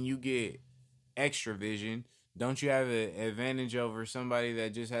contacts and you get extra vision, don't you have an advantage over somebody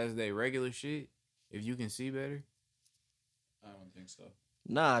that just has their regular shit if you can see better? I don't think so.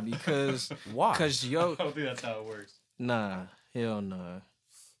 Nah, because Why? because I yo, don't think that's how it works. nah, hell nah.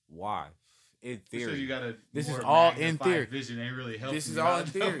 Why? In Because theory. you got This is more all in magnified theory. Vision ain't really helping. This is you all out in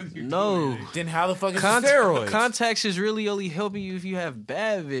theory. when you're No. doing it. Then how the fuck is it steroids? Contacts is really only helping you if you have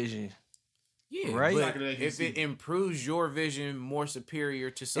bad vision. Yeah, Right? but Not gonna make you if it see. improves your vision more superior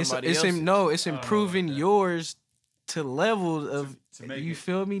to It's somebody it's else's. it's improving like that. yours to level of to make you it.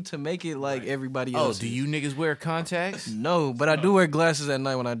 feel me to make it like Right. everybody Oh, else. do you niggas wear contacts? No, but I do wear glasses at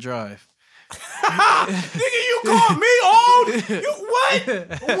night when I drive. Nigga, you called me old? You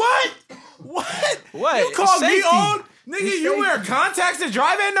what? What? What? What? You called me Safety. old? Nigga, It's you wear safety. contacts to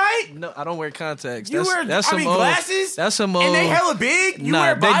drive at night? No, I don't wear contacts. You wear glasses? That's some old. And they hella big? You Nah,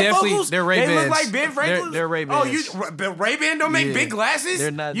 wear they definitely- bifocals? they're They Ray-Bans. look like Ben Franklin? They're Oh, Ray-Bans. Ray-Ban don't make Yeah. big glasses?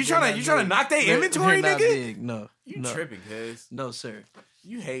 They're not. You they're trying not to big. knock their They're- inventory, they're not nigga? big. No, You no, tripping, cuz. no, sir.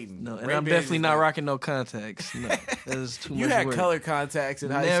 You hating. No, and Ray-Bans I'm definitely is not like- rocking no contacts. No, that is too You much had work. color contacts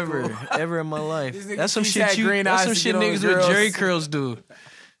in high Never, school. ever in my life. This nigga That's some Keith shit had you. green That's eyes some to shit get on niggas the with girls. Jerry curls do.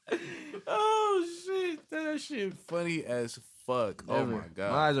 Oh, shit. That shit funny as fuck. Oh, Never. my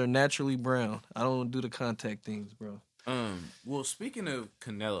God. My eyes are naturally brown. I don't do the contact things, bro. Well, speaking of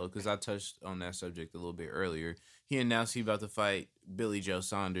Canelo, because I touched on that subject a little bit earlier, he announced he's about to fight Billy Joe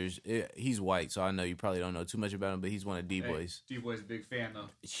Saunders. He's white, so I know you probably don't know too much about him, but he's one of D-Boy's. D-Boy's a big fan, though.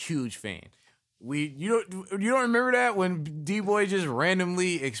 Huge fan. You don't remember that when D-Boy just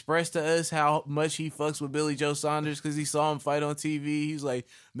randomly expressed to us how much he fucks with Billy Joe Saunders because he saw him fight on TV? He's like,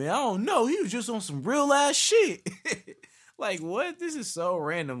 man, I don't know. He was just on some real ass shit. Like, what? This is so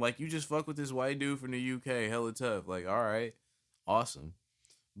random. Like, you just fuck with this white dude from the UK. Hella tough. Like, all right. Awesome.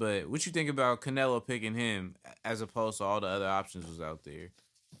 But what you think about Canelo picking him as opposed to all the other options was out there?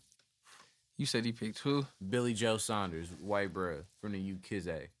 You said he picked who? Billy Joe Saunders, white bruh from the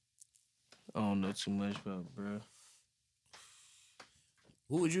UK. I don't know too much about, bro.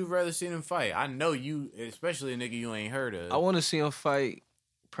 Who would you rather see him fight? I know you, especially a nigga you ain't heard of. I want to see him fight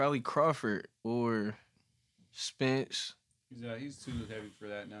probably Crawford or Spence. He's too heavy for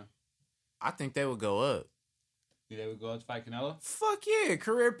that now. I think they would go up. Yeah, they would go out to fight Canelo? Fuck yeah,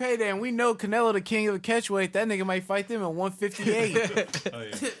 career payday. And we know Canelo the king of the catchweight. That nigga might fight them at 158. Oh,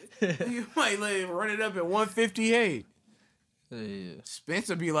 yeah. You might let him run it up at 158. Yeah. Spence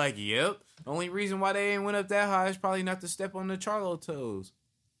would be like, yep. Only reason why they ain't went up that high is probably not to step on the Charlo toes.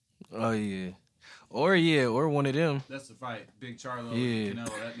 Oh, yeah. Or one of them. That's the fight. Big Charlo, Yeah.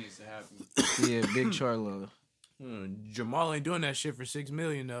 Canelo. That needs to happen. Yeah, Big Charlo. Jamal ain't doing that shit for $6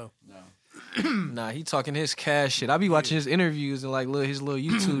 million though. No. Nah, he talking his cash shit. I be watching his interviews and like his little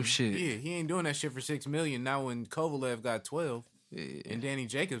YouTube shit. Yeah, he ain't doing that shit for $6 million. Now when Kovalev got 12 Yeah. and Danny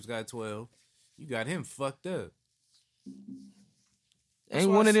Jacobs got 12, you got him fucked up. Ain't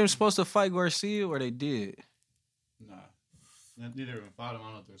one of them supposed to fight Garcia or they did? Nah. Neither of them fought him. I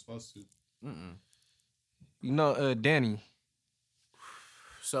don't know if they're supposed to. Mm-mm. You know, Danny.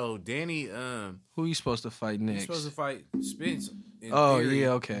 So Danny, Who you supposed to fight next? he's supposed to fight Spence. In Oh, theory, yeah,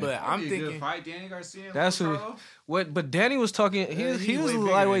 okay. But That'd I'm be a thinking good fight, Danny Garcia. And That's who. Charlo? What? But Danny was talking. He was way bigger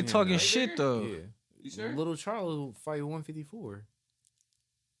lightweight than him, talking though. shit Bigger? though. yeah, You sure? Little Charlo fight 154.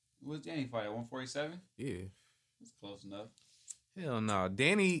 What's Danny fight at 147? Yeah. That's close enough. Hell no.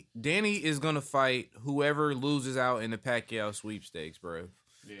 Danny is gonna fight whoever loses out in the Pacquiao sweepstakes, bro.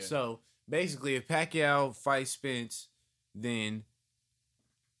 Yeah. So basically, if Pacquiao fights Spence, then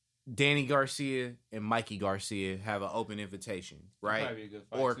Danny Garcia and Mikey Garcia have an open invitation, right? Probably be a good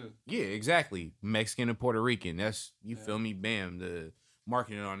fight Or too. yeah, exactly. Mexican and Puerto Rican. That's you Yeah. feel me? Bam. The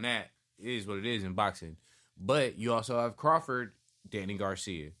marketing on that is what it is in boxing. But you also have Crawford, Danny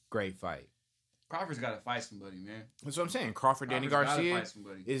Garcia. Great fight. Crawford's got to fight somebody, man. That's what I'm saying. Crawford, Danny Crawford's gotta Garcia fight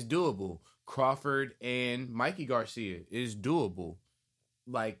somebody. is doable. Crawford and Mikey Garcia is doable.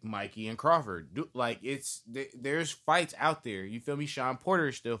 Like Mikey and Crawford, there's fights out there. You feel me? Sean Porter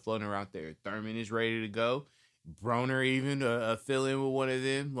is still floating around there. Thurman is ready to go. Broner even fill in with one of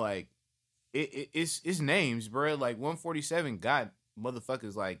them. Like it's names, bro. Like 147 got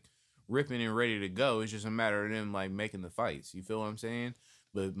motherfuckers like ripping and ready to go. It's just a matter of them like making the fights. You feel what I'm saying?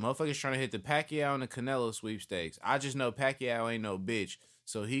 But motherfuckers trying to hit the Pacquiao and the Canelo sweepstakes. I just know Pacquiao ain't no bitch,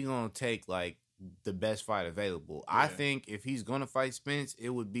 so he gonna take like the best fight available. Yeah. I think if he's gonna fight Spence, it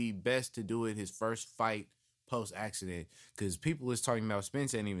would be best to do it his first fight post accident, because people is talking about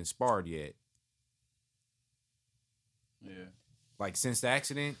Spence ain't even sparred yet. Yeah. Like since the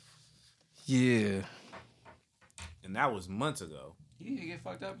accident, Yeah. and that was months ago. He didn't get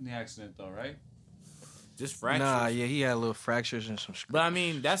fucked up in the accident, though, right? Just fractures. Nah, yeah, he had little fractures and some. But I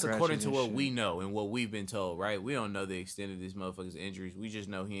mean, that's according to scratches what and we shit. know and what we've been told, right? We don't know the extent of this motherfucker's injuries. We just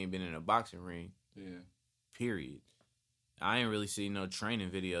know he ain't been in a boxing ring. Yeah. Period. I ain't really seen no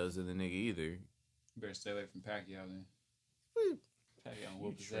training videos of the nigga either. You better stay away from Pacquiao then. Pacquiao You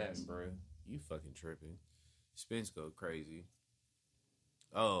whoop his tripping, ass. bro. You fucking tripping. Spence go crazy.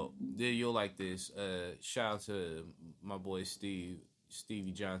 Oh, then you'll like this. Shout out to my boy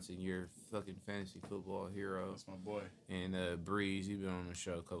Stevie Johnson, your fucking fantasy football hero. That's my boy. And Breeze, he been on the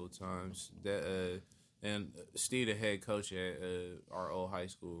show a couple times. And Steve, the head coach at our old high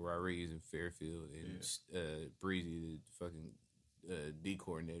school, Rodriguez in Fairfield, and Breezy, the fucking D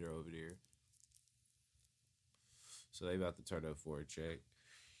coordinator over there. So they about to turn up for a check.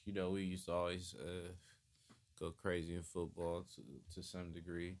 You know, we used to always go crazy in football to some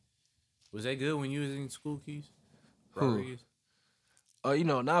degree. Was that good when you was in school, Keys? Who? Rodriguez? Oh, you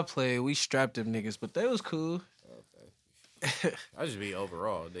know, not play. We strapped them niggas, but they was cool. I just be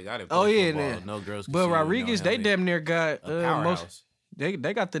overall. They got it. Oh, yeah, football. man. No girls. Can But see you, Rodriguez, no they helmet. damn near got A powerhouse. most. They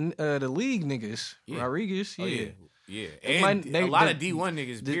got the league niggas. Yeah. Rodriguez, yeah. Oh, yeah. They And might- a lot they- of D1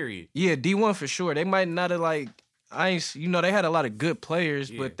 niggas, period. Yeah, D1 for sure. They might not have like they had a lot of good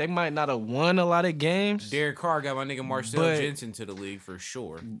players, but they might not have won a lot of games. Derek Carr got my nigga Marcel Jensen to the league for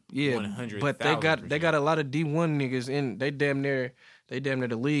sure. Yeah, 100, but they got a lot of D1 niggas in. They damn near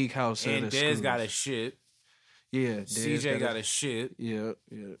the league house. And Dez got a shit. Yeah, CJ got a shit. Yeah.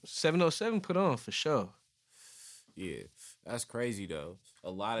 707 put on for sure. Yeah, that's crazy though.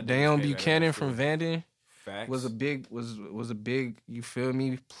 A lot of Deion Buchanan from Vanden. Facts. Was a big you feel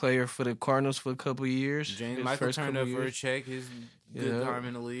me player for the Cardinals for a couple of years. James Michael turned up for a check. His good time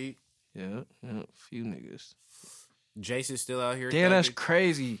in the league. Yeah, a few niggas. Jason's still out here. Damn, that's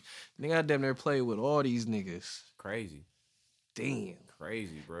crazy. Nigga, I damn near played with all these niggas. Crazy. Damn.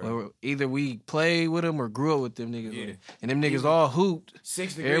 Crazy, bro. Or either we played with them or grew up with them niggas. Yeah. And them niggas all hooped.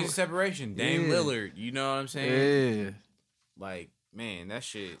 6 degrees of separation. Dame Lillard. You know what I'm saying? Yeah. Like, man, that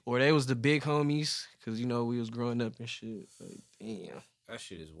shit. Or they was the big homies, because, you know, we was growing up and shit. Like, damn. That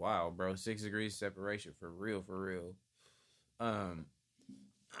shit is wild, bro. 6 degrees separation for real, for real.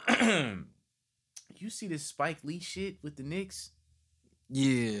 You see this Spike Lee shit with the Knicks?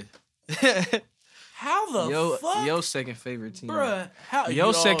 Yeah. How the fuck? Your second favorite team. Bruh. How,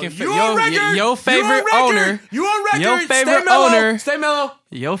 your second favorite. Your favorite owner. You on record. Your favorite Stay mellow. owner. Stay mellow.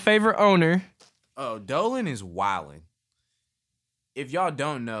 Your favorite owner. Oh, Dolan is wildin'. If y'all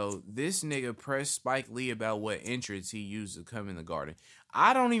don't know, this nigga pressed Spike Lee about what entrance he used to come in the Garden.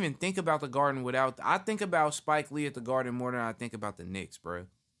 I don't even think about the Garden I think about Spike Lee at the Garden more than I think about the Knicks, bro.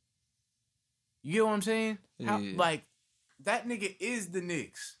 You get what I'm saying? Like, that nigga is the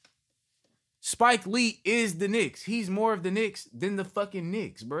Knicks. Spike Lee is the Knicks. He's more of the Knicks than the fucking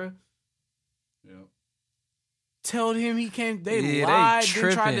Knicks, bro. Yep. Told him he can't. They lied.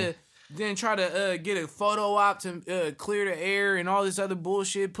 Then tried to get a photo op to clear the air and all this other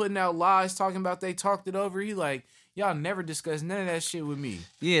bullshit, putting out lies, talking about they talked it over. He like, y'all never discussed none of that shit with me.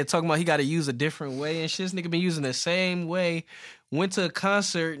 Yeah, talking about he got to use a different way and shit. This nigga been using the same way. Went to a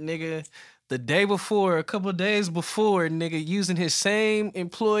concert, nigga, the day before, a couple of days before, nigga, using his same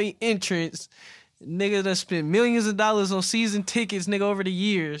employee entrance. Nigga that spent millions of dollars on season tickets, nigga, over the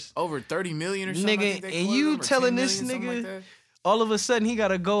years. Over 30 million or something. Nigga, and you telling this nigga... all of a sudden, he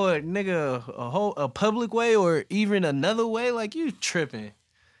gotta go a public way or even another way. Like, you tripping.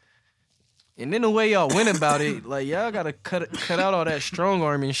 And then the way y'all went about it, like, y'all gotta cut out all that strong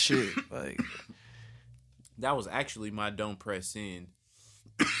arming shit. Like, that was actually my don't press in.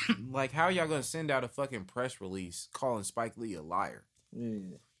 Like, how y'all gonna send out a fucking press release calling Spike Lee a liar?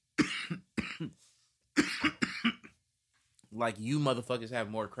 Yeah. Like, you motherfuckers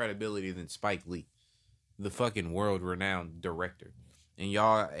have more credibility than Spike Lee, the fucking world-renowned director, and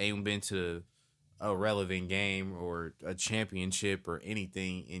y'all ain't been to a relevant game or a championship or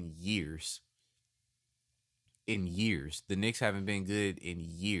anything in years. In years. The Knicks haven't been good in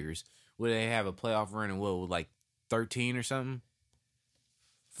years. Would they have a playoff run in like 13 or something?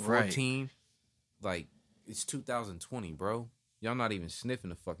 14? Right. Like, it's 2020, bro. Y'all not even sniffing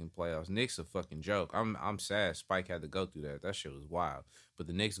the fucking playoffs. Knicks a fucking joke. I'm sad Spike had to go through that. That shit was wild. But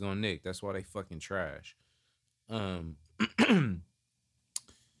the Knicks gonna Nick. That's why they fucking trash. You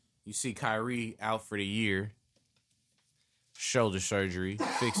see Kyrie out for the year. Shoulder surgery,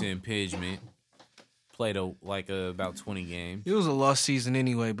 fixing impingement. Played about 20 games. It was a lost season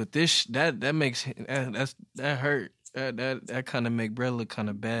anyway, but that makes that hurt. That kind of make Brett look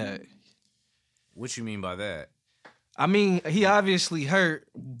kind of bad. What you mean by that? I mean, he obviously hurt,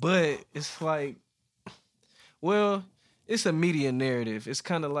 but it's like, well, it's a media narrative. It's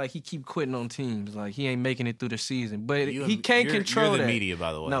kind of like he keep quitting on teams, like he ain't making it through the season. But he can't control you're that. the media,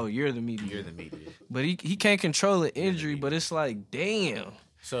 by the way. No, you're the media. You're the media. But he can't control an injury. But it's like, damn.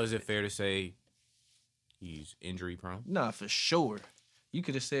 So is it fair to say he's injury prone? Nah, for sure. You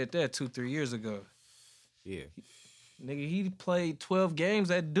could have said that 2-3 years ago. Yeah. Nigga, he played 12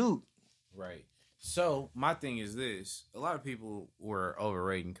 games at Duke. Right. So, my thing is this. A lot of people were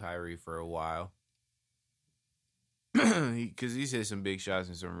overrating Kyrie for a while. Because he's hit some big shots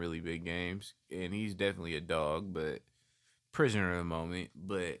in some really big games. And he's definitely a dog, but prisoner of the moment.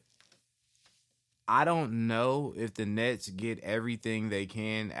 But I don't know if the Nets get everything they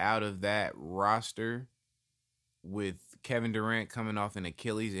can out of that roster with Kevin Durant coming off an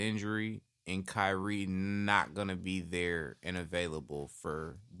Achilles injury and Kyrie not going to be there and available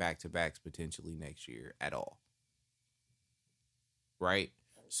for back-to-backs potentially next year at all. Right?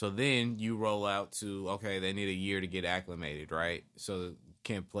 So then you roll out to, okay, they need a year to get acclimated, right? So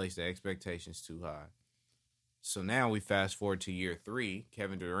can't place the expectations too high. So now we fast forward to year 3.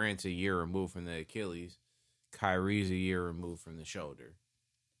 Kevin Durant's a year removed from the Achilles. Kyrie's a year removed from the shoulder.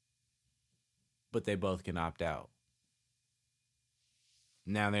 But they both can opt out.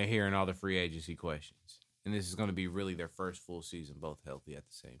 Now they're hearing all the free agency questions. And this is going to be really their first full season, both healthy at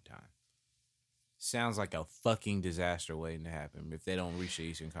the same time. Sounds like a fucking disaster waiting to happen if they don't reach the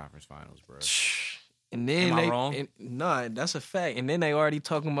Eastern Conference Finals, bro. And then Am I wrong? Nah, that's a fact. And then they already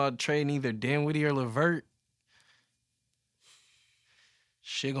talking about trading either Dinwiddie or LeVert.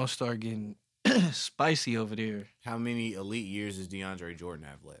 Shit gonna start getting spicy over there. How many elite years does DeAndre Jordan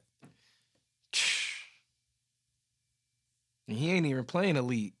have left? And he ain't even playing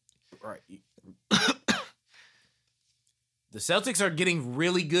elite. Right. The Celtics are getting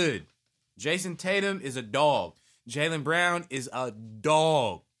really good. Jason Tatum is a dog. Jaylen Brown is a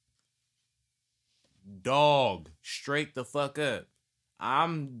dog. Dog. Straight the fuck up.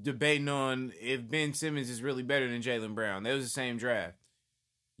 I'm debating on if Ben Simmons is really better than Jaylen Brown. That was the same draft.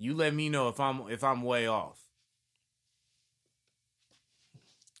 You let me know if I'm way off.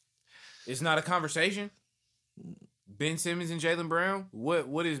 It's not a conversation. Ben Simmons and Jaylen Brown?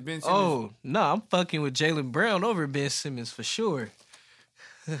 What is Ben Simmons? Oh, no, I'm fucking with Jaylen Brown over Ben Simmons for sure.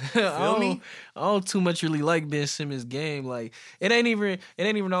 Feel me? I don't too much really like Ben Simmons' game. Like it ain't even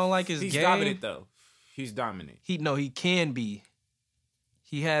I don't like his He's game. dominant though. He's dominant. He can be.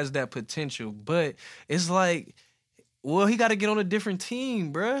 He has that potential, but it's like, well, he got to get on a different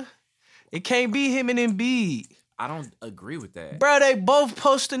team, bruh. It can't be him and Embiid. I don't agree with that. Bro, they both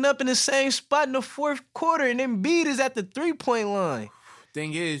posting up in the same spot in the fourth quarter, and Embiid is at the 3-point line.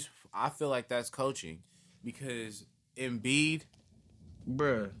 Thing is, I feel like that's coaching because Embiid,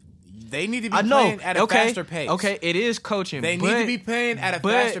 Bruh. they need to be playing at a faster pace. Okay, it is coaching. They need to be playing at a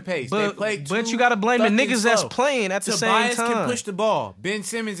faster pace. They play but you got to blame the niggas that's playing at the same Tobias time. can push the ball. Ben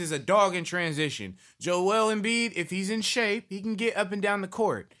Simmons is a dog in transition. Joel Embiid, if he's in shape, he can get up and down the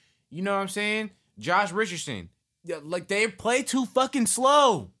court. You know what I'm saying? Josh Richardson. Like, they play too fucking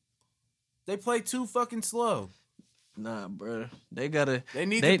slow. They play too fucking slow. Nah, bro. They gotta. They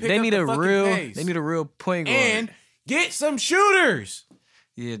need to pick up the fucking pace. They need a real point guard. And get some shooters.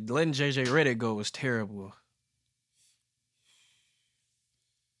 Yeah, letting JJ Redick go was terrible.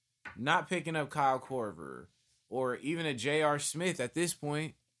 Not picking up Kyle Korver or even a J.R. Smith at this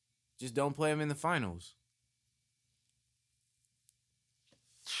point. Just don't play him in the finals.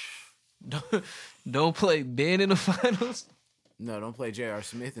 Don't play Ben in the finals. No, don't play J.R.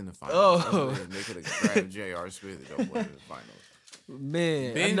 Smith in the finals. Oh. They could have grabbed J.R. Smith and don't play him in the finals.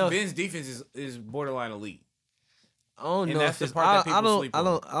 Man, Ben's defense is borderline elite. I don't And know. that's If the part that people sleep on.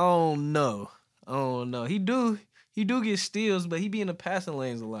 I don't know. I don't know. He do get steals, but he be in the passing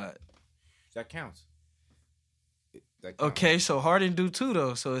lanes a lot. That counts. Okay, so Harden do too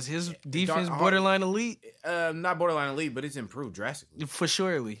though. So is his defense borderline elite? Not borderline elite, but it's improved drastically. For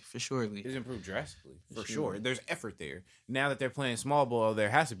surely. It's improved drastically, for sure. There's effort there. Now that they're playing small ball, there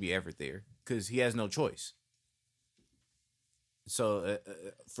has to be effort there because he has no choice. So,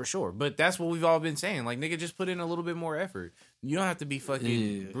 for sure. But that's what we've all been saying. Like, nigga, just put in a little bit more effort. You don't have to be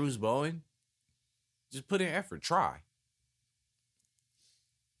fucking Bruce Bowen. Just put in effort. Try.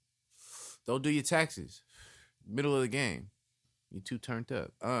 Don't do your taxes. Middle of the game. You too turned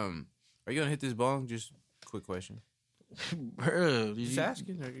up. Are you going to hit this bong? Just quick question. Bro, Just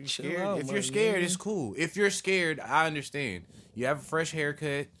asking. Are you scared? out, If you're scared, it's cool. If you're scared, I understand. You have a fresh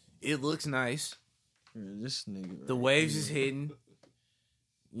haircut. It looks nice. This nigga. The waves is hidden.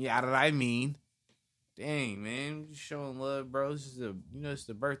 Yeah, that I mean. Dang, man. Just showing love, bro. This is it's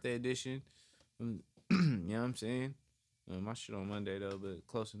the birthday edition. You know what I'm saying? My shit on Monday, though, but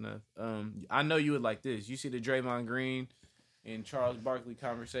close enough. I know you would like this. You see the Draymond Green and Charles Barkley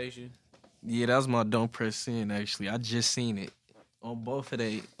conversation? Yeah, that was my don't press sin, actually. I just seen it. On both of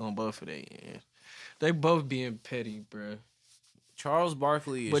they. Yeah. They both being petty, bro. Charles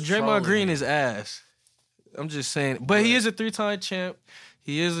Barkley is But Draymond Green is ass. I'm just saying. But he is a 3-time champ.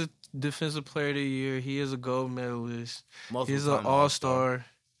 He is a defensive player of the year. He is a gold medalist. He's an all-star.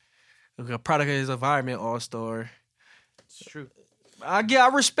 A product of his environment, all-star. It's true. I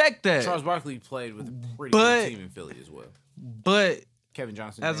respect that. Charles Barkley played with a pretty good team in Philly as well. But Kevin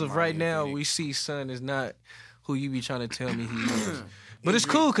Johnson. as of right now, we see Son is not who you be trying to tell me he is. But it's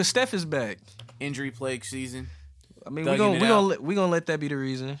cool because Steph is back. Injury plague season. I mean, we gonna let that be the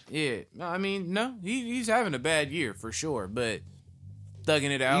reason. Yeah. No, I mean, no. He's having a bad year for sure, but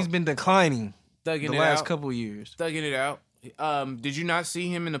thugging it out. He's been declining the last couple years. Thugging it out. Did you not see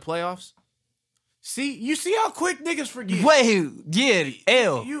him in the playoffs? You see how quick niggas forget. Wait, yeah,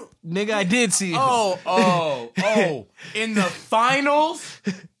 nigga, I did see him. Oh. In the finals?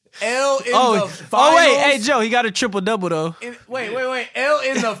 L in the finals? Oh, wait, hey, Joe, he got a triple-double, though. Wait. L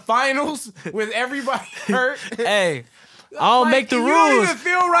in the finals with everybody hurt? Hey, don't make the rules. You don't even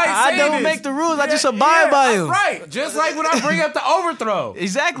feel right I saying don't this. make the rules. I just abide by them. Right. Just like when I bring up the overthrow.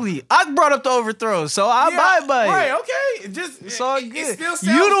 Exactly. I brought up the overthrow, so I abide by it. Right, okay. It's all good. It still sounds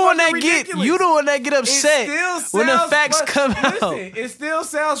You the one that ridiculous. you the one that get upset when the facts come out. Listen, it still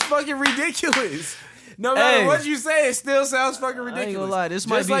sounds fucking ridiculous. No matter what you say, it still sounds fucking ridiculous. I ain't gonna lie, this just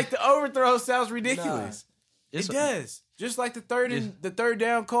might be like the overthrow sounds ridiculous. It does. Just like the third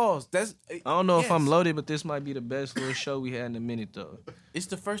down calls. I don't know if I'm loaded, but this might be the best little show we had in a minute though. It's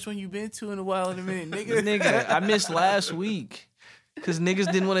the first one you've been to in a while in a minute, nigga. Nigga, I missed last week because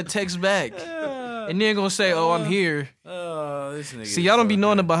niggas didn't want to text back. And then gonna say, "Oh, I'm here." This nigga. See, y'all don't be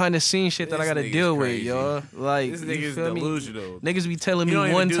knowing the behind the scenes shit that I gotta deal with, crazy. y'all. Like, This nigga's feel me? delusional. Niggas be telling You me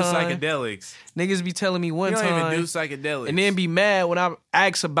don't one even do time. psychedelics. Niggas be telling me one You don't time. even do psychedelics. And then be mad when I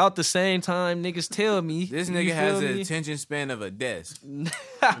ask about the same time niggas tell me. This You nigga feel has me? the attention span of a desk.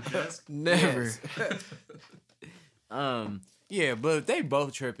 Never. Yeah, but they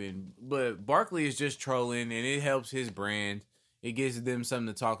both tripping. But Barkley is just trolling, and it helps his brand. It gives them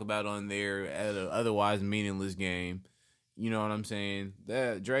something to talk about on there at an otherwise meaningless game. You know what I'm saying?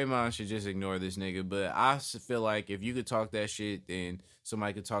 That Draymond should just ignore this nigga. But I feel like if you could talk that shit, then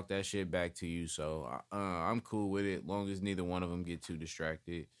somebody could talk that shit back to you. So I'm cool with it, long as neither one of them get too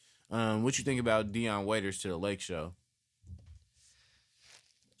distracted. What you think about Dion Waiters to the Lake Show?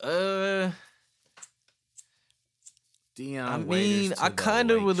 Dion I Waiters mean, to I the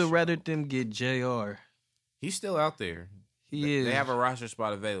kind of Lake would have Show. rather them get JR. He's still out there. He is. They have a roster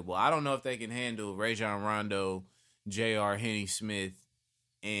spot available. I don't know if they can handle Rajon Rondo, J.R. Henny Smith,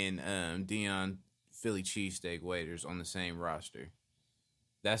 and Dion Philly cheesesteak waiters on the same roster.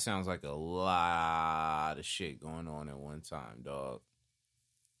 That sounds like a lot of shit going on at one time, dog.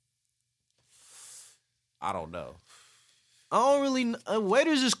 I don't know. I don't really.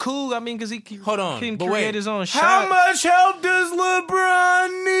 Waiters is cool. I mean, because he Hold on, can but create wait. his own shot. How much help does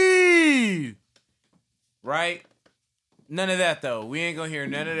LeBron need? Right? None of that, though. We ain't gonna hear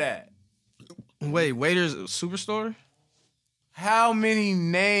none of that. Wait, Waiters a superstar? How many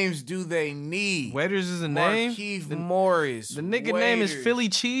names do they need? Waiters is a name? Markieff Morris. The nigga name is Waiters. Philly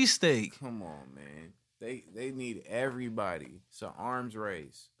Cheesesteak. Come on, man. They need everybody. It's an arms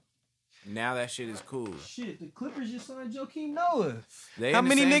race. Now that shit is cool. Shit, the Clippers just signed Joakim Noah. They How in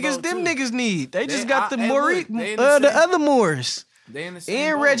the many same niggas boat, them too. niggas need? They just got the hey, Maury, look, they in the the same- other Moors. They in the same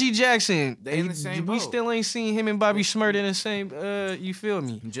And boat. Reggie Jackson. They in the same We boat. still ain't seen him and Bobby Shmurda in the same, you feel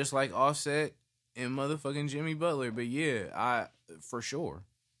me? Just like Offset and motherfucking Jimmy Butler. But yeah, for sure.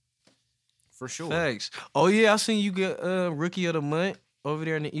 For sure. Facts. Oh yeah, I seen you get Rookie of the Month over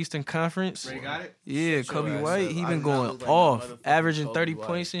there in the Eastern Conference. Ray got it? Yeah, Shut your Kobe ass White, up. he I been do not going look like no off, motherfucking averaging Kobe 30 White.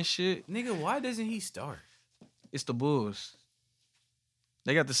 points and shit. Nigga, why doesn't he start? It's the Bulls.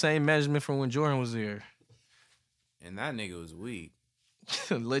 They got the same management from when Jordan was there. And that nigga was weak.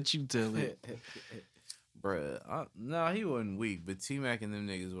 Let you tell it. Bruh, no, he wasn't weak, but T-Mac and them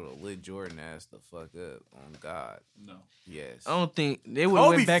niggas would have lit Jordan ass the fuck up on God. No. Yes. I don't think they would have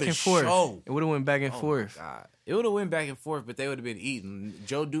Kobe went back for and forth. sure. It would have went back and Oh, forth. my God. It would have went back and forth, but they would have been eating.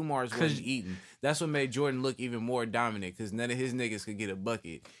 Joe Dumars wasn't eating. That's what made Jordan look even more dominant because none of his niggas could get a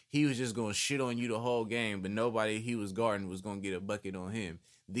bucket. He was just going to shit on you the whole game, but nobody he was guarding was going to get a bucket on him.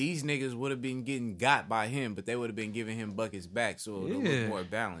 These niggas would have been getting got by him, but they would have been giving him buckets back, so it would Yeah. look more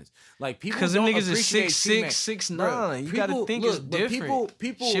balanced. Like people, Because them don't niggas is appreciate 6'6", T-Mac. 6'9". Bruh, You gotta think it's but different.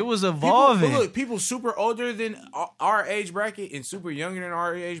 People, Shit was people- evolving. but look, people super older than our age bracket and super younger than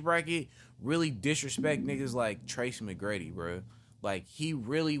our age bracket really disrespect niggas like Tracy McGrady, bro. Like he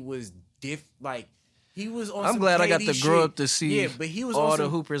really was he was on. I'm some glad I got KD to grow shit. up to see but he was all on the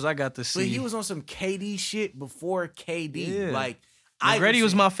some, hoopers I got to see. But he was on some KD shit before KD. Yeah. Like McGrady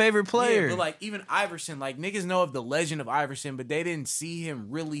was Iverson. my favorite player. Yeah, but like even Iverson, like niggas know of the legend of Iverson, but they didn't see him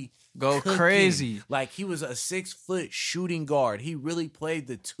really Go cooking. crazy. Like he was a 6-foot shooting guard. He really played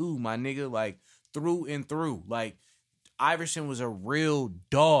the two, my nigga, like through and through. Like Iverson was a real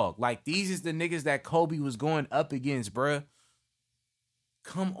dog. Like these is the niggas that Kobe was going up against, bruh.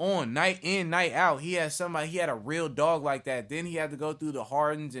 Come on, night in, night out. He had a real dog like that. Then he had to go through the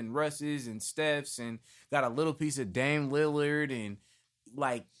Hardens and Russes and Stephs and got a little piece of Dame Lillard and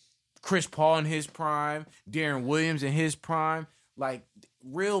like Chris Paul in his prime, Darren Williams in his prime, like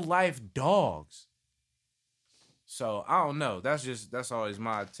real life dogs. So I don't know. That's always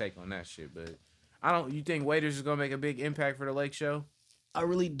my take on that shit. But you think Waiters is gonna make a big impact for the Lake Show? I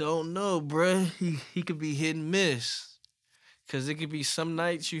really don't know, bruh. He could be hit and miss. Cause it could be some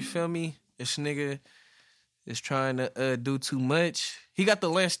nights, you feel me? This nigga is trying to do too much. He got the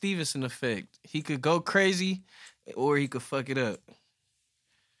Lance Stevenson effect. He could go crazy or he could fuck it up.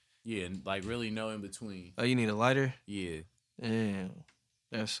 Yeah, like really no in between. Oh, you need a lighter? Yeah. Damn.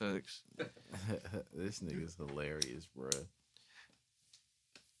 That sucks. This nigga's hilarious, bruh.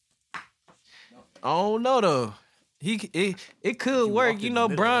 I don't know though. It could work, you know.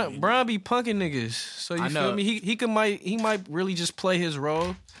 Bron be punking niggas, so you feel me. He might really just play his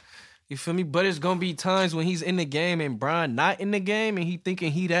role. You feel me? But it's gonna be times when he's in the game and Bron not in the game, and he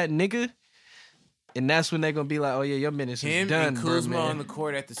thinking he that nigga, and that's when they gonna be like, oh yeah, your minutes is done. Him and Kuzma bro, on the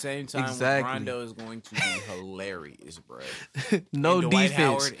court at the same time. Exactly. Rondo is going to be hilarious, bro. No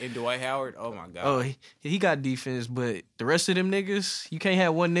defense. And Dwight Howard, oh my god. Oh, he got defense, but the rest of them niggas, you can't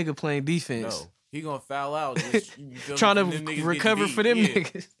have one nigga playing defense. No. He gonna foul out. Just, trying to recover for them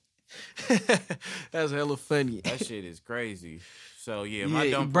niggas. That's hella funny. That shit is crazy. So yeah,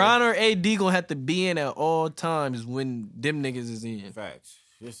 my Bron or AD gonna have to be in at all times when them niggas is in. Facts.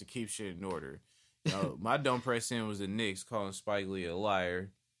 Just to keep shit in order. My don't press in was the Knicks calling Spike Lee a liar.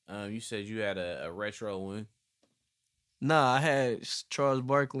 You said you had a retro one. Nah, I had Charles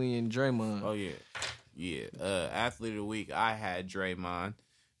Barkley and Draymond. Oh yeah. Athlete of the week, I had Draymond.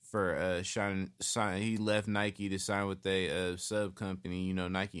 For he left Nike to sign with a sub company. You know,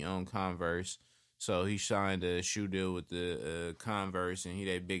 Nike owned Converse, so he signed a shoe deal with the Converse, and he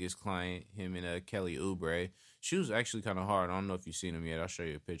their biggest client. Him and Kelly Oubre. Shoes actually kind of hard. I don't know if you've seen them yet. I'll show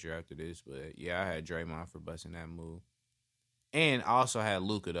you a picture after this, but yeah, I had Draymond for busting that move, and I also had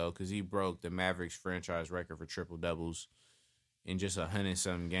Luka though because he broke the Mavericks franchise record for triple doubles. In just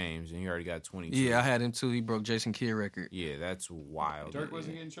 100-something games, and he already got 22. Yeah, I had him too. He broke Jason Kidd record. Yeah, that's wild. Dirk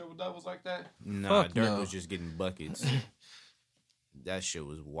wasn't getting triple doubles like that? Nah, Dirk was just getting buckets. That shit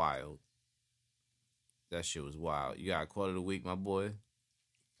was wild. You got a quote of the week, my boy?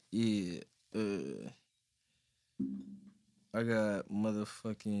 Yeah. I got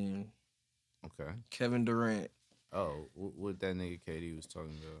motherfucking Kevin Durant. Oh, what that nigga KD was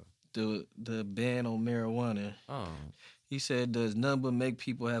talking about? The ban on marijuana. Oh. He said, does nothing but make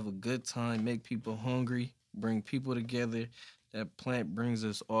people have a good time, make people hungry, bring people together. That plant brings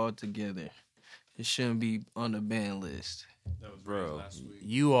us all together. It shouldn't be on the ban list. That was bro, last week.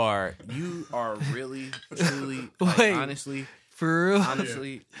 You are really, truly, like, Wait, honestly. For real?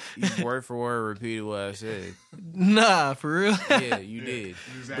 Honestly, you word for word repeated what I said. Nah, for real? Yeah, you did.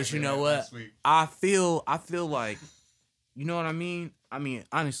 Exactly. But you know what? I feel like, you know what I mean? I mean,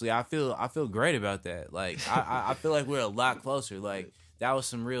 honestly, I feel great about that. Like, I feel like we're a lot closer. Like, that was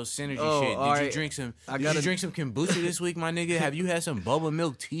some real synergy shit. Did you drink some? You drink some kombucha this week, my nigga? Have you had some boba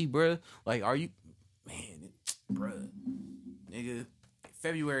milk tea, bruh? Like, are you, man, bruh, nigga?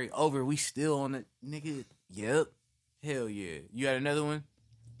 February over, we still on it, nigga. Yep, hell yeah. You had another one?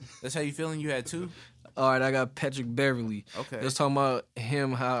 That's how you feeling? You had two? All right, I got Patrick Beverly. Okay, let's talk about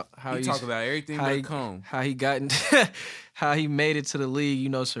him. How he talk about everything but Cone. How he got how he made it to the league. You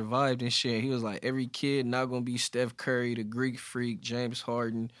know, survived and shit. He was like, every kid not gonna be Steph Curry, the Greek Freak, James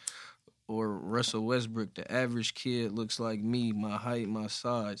Harden, or Russell Westbrook. The average kid looks like me, my height, my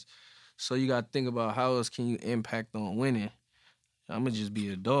size. So you gotta think about how else can you impact on winning. I'm gonna just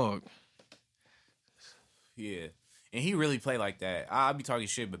be a dog. Yeah. And he really played like that. I'll be talking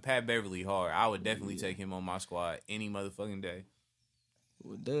shit, but Pat Beverly hard. I would definitely take him on my squad any motherfucking day.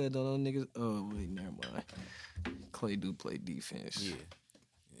 Well, don't know niggas. Oh, wait, never mind. Clay do play defense.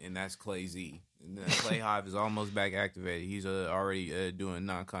 Yeah. And that's Clay Z. And Clay Hive is almost back activated. He's already doing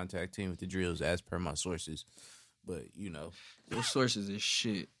non-contact team with the drills as per my sources. But, you know. Your sources is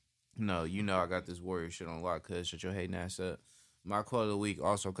shit. No, you know I got this Warrior shit on lock, cuz. Shut your hating ass up. My quote of the week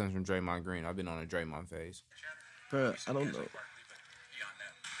also comes from Draymond Green. I've been on a Draymond phase. Bro, I don't know. No,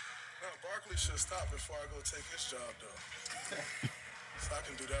 Barkley should stop before I go take his job, though. So I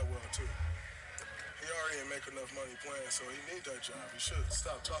can do that well, too. He already ain't make enough money playing, so he need that job. He should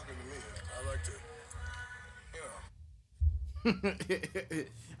stop talking to me. I like to,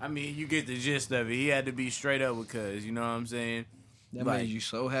 I mean, you get the gist of it. He had to be straight up with cuz, you know what I'm saying? That made you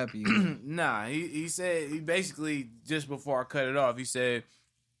so happy. Nah, he said, he basically, just before I cut it off, he said,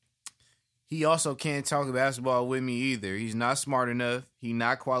 he also can't talk basketball with me either. He's not smart enough. He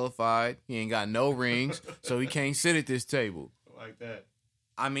not qualified. He ain't got no rings, so he can't sit at this table. Like that.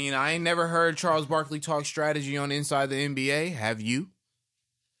 I mean, I ain't never heard Charles Barkley talk strategy on Inside the NBA. Have you?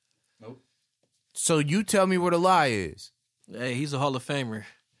 Nope. So you tell me where the lie is. Hey, he's a Hall of Famer.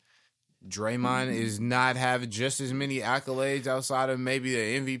 Draymond is not having just as many accolades outside of maybe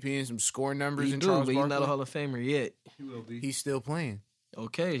the MVP and some score numbers. Charles Barkley. He's not a Hall of Famer yet. He will be. He's still playing.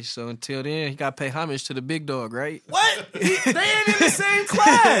 Okay, so until then, he got to pay homage to the big dog, right? What? They ain't in the same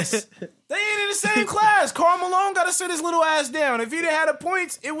class. They ain't in the same class. Karl Malone got to sit his little ass down. If he didn't have the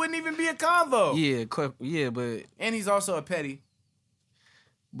points, it wouldn't even be a convo. Yeah, but... And he's also a petty.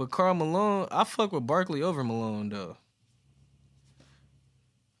 But Karl Malone, I fuck with Barkley over Malone though.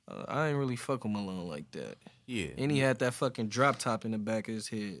 I ain't really fuck with Malone like that. Yeah. And he had that fucking drop top in the back of his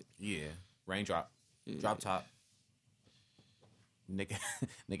head. Yeah. Raindrop. Yeah. Drop top.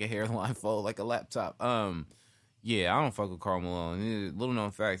 Nigga hairline fold like a laptop. Yeah, I don't fuck with Karl Malone. Little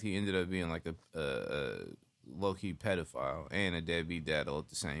known fact, he ended up being like a low-key pedophile and a deadbeat dad all at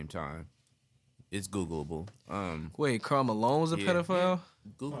the same time. It's Googleable. Wait, Karl Malone was a pedophile?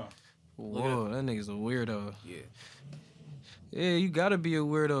 Yeah. Google. Whoa, that nigga's a weirdo. Yeah. Yeah, you gotta be a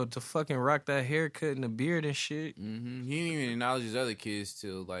weirdo to fucking rock that haircut and the beard and shit. Mm-hmm. He didn't even acknowledge his other kids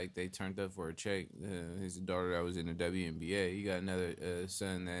till like they turned up for a check. His daughter that was in the WNBA. He got another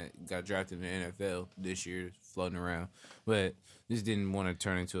son that got drafted in the NFL this year, floating around. But this didn't want to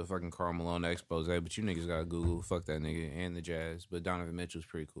turn into a fucking Karl Malone expose. But you niggas gotta Google. Fuck that nigga and the Jazz. But Donovan Mitchell's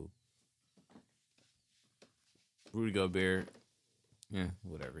pretty cool. Rudy Gobert, yeah,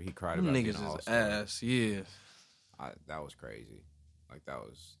 whatever. He cried about niggas being is ass, yeah. That was crazy. Like that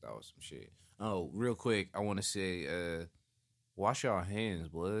was some shit. Oh, real quick, I want to say, wash your hands,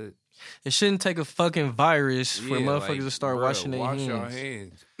 blood. It shouldn't take a fucking virus for motherfuckers to start washing their hands. Wash your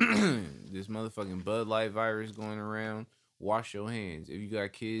hands. This motherfucking Bud Light virus going around. Wash your hands. If you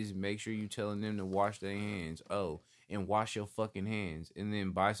got kids, make sure you telling them to wash their hands. Oh, and wash your fucking hands. And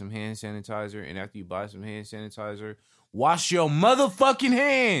then buy some hand sanitizer. And after you buy some hand sanitizer, wash your motherfucking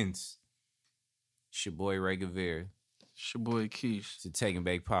hands. It's your boy Ray Gavere. It's your boy Keish. It's a Take and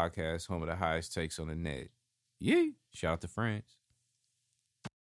Bake podcast, home of the highest takes on the net. Yeah. Shout out to France.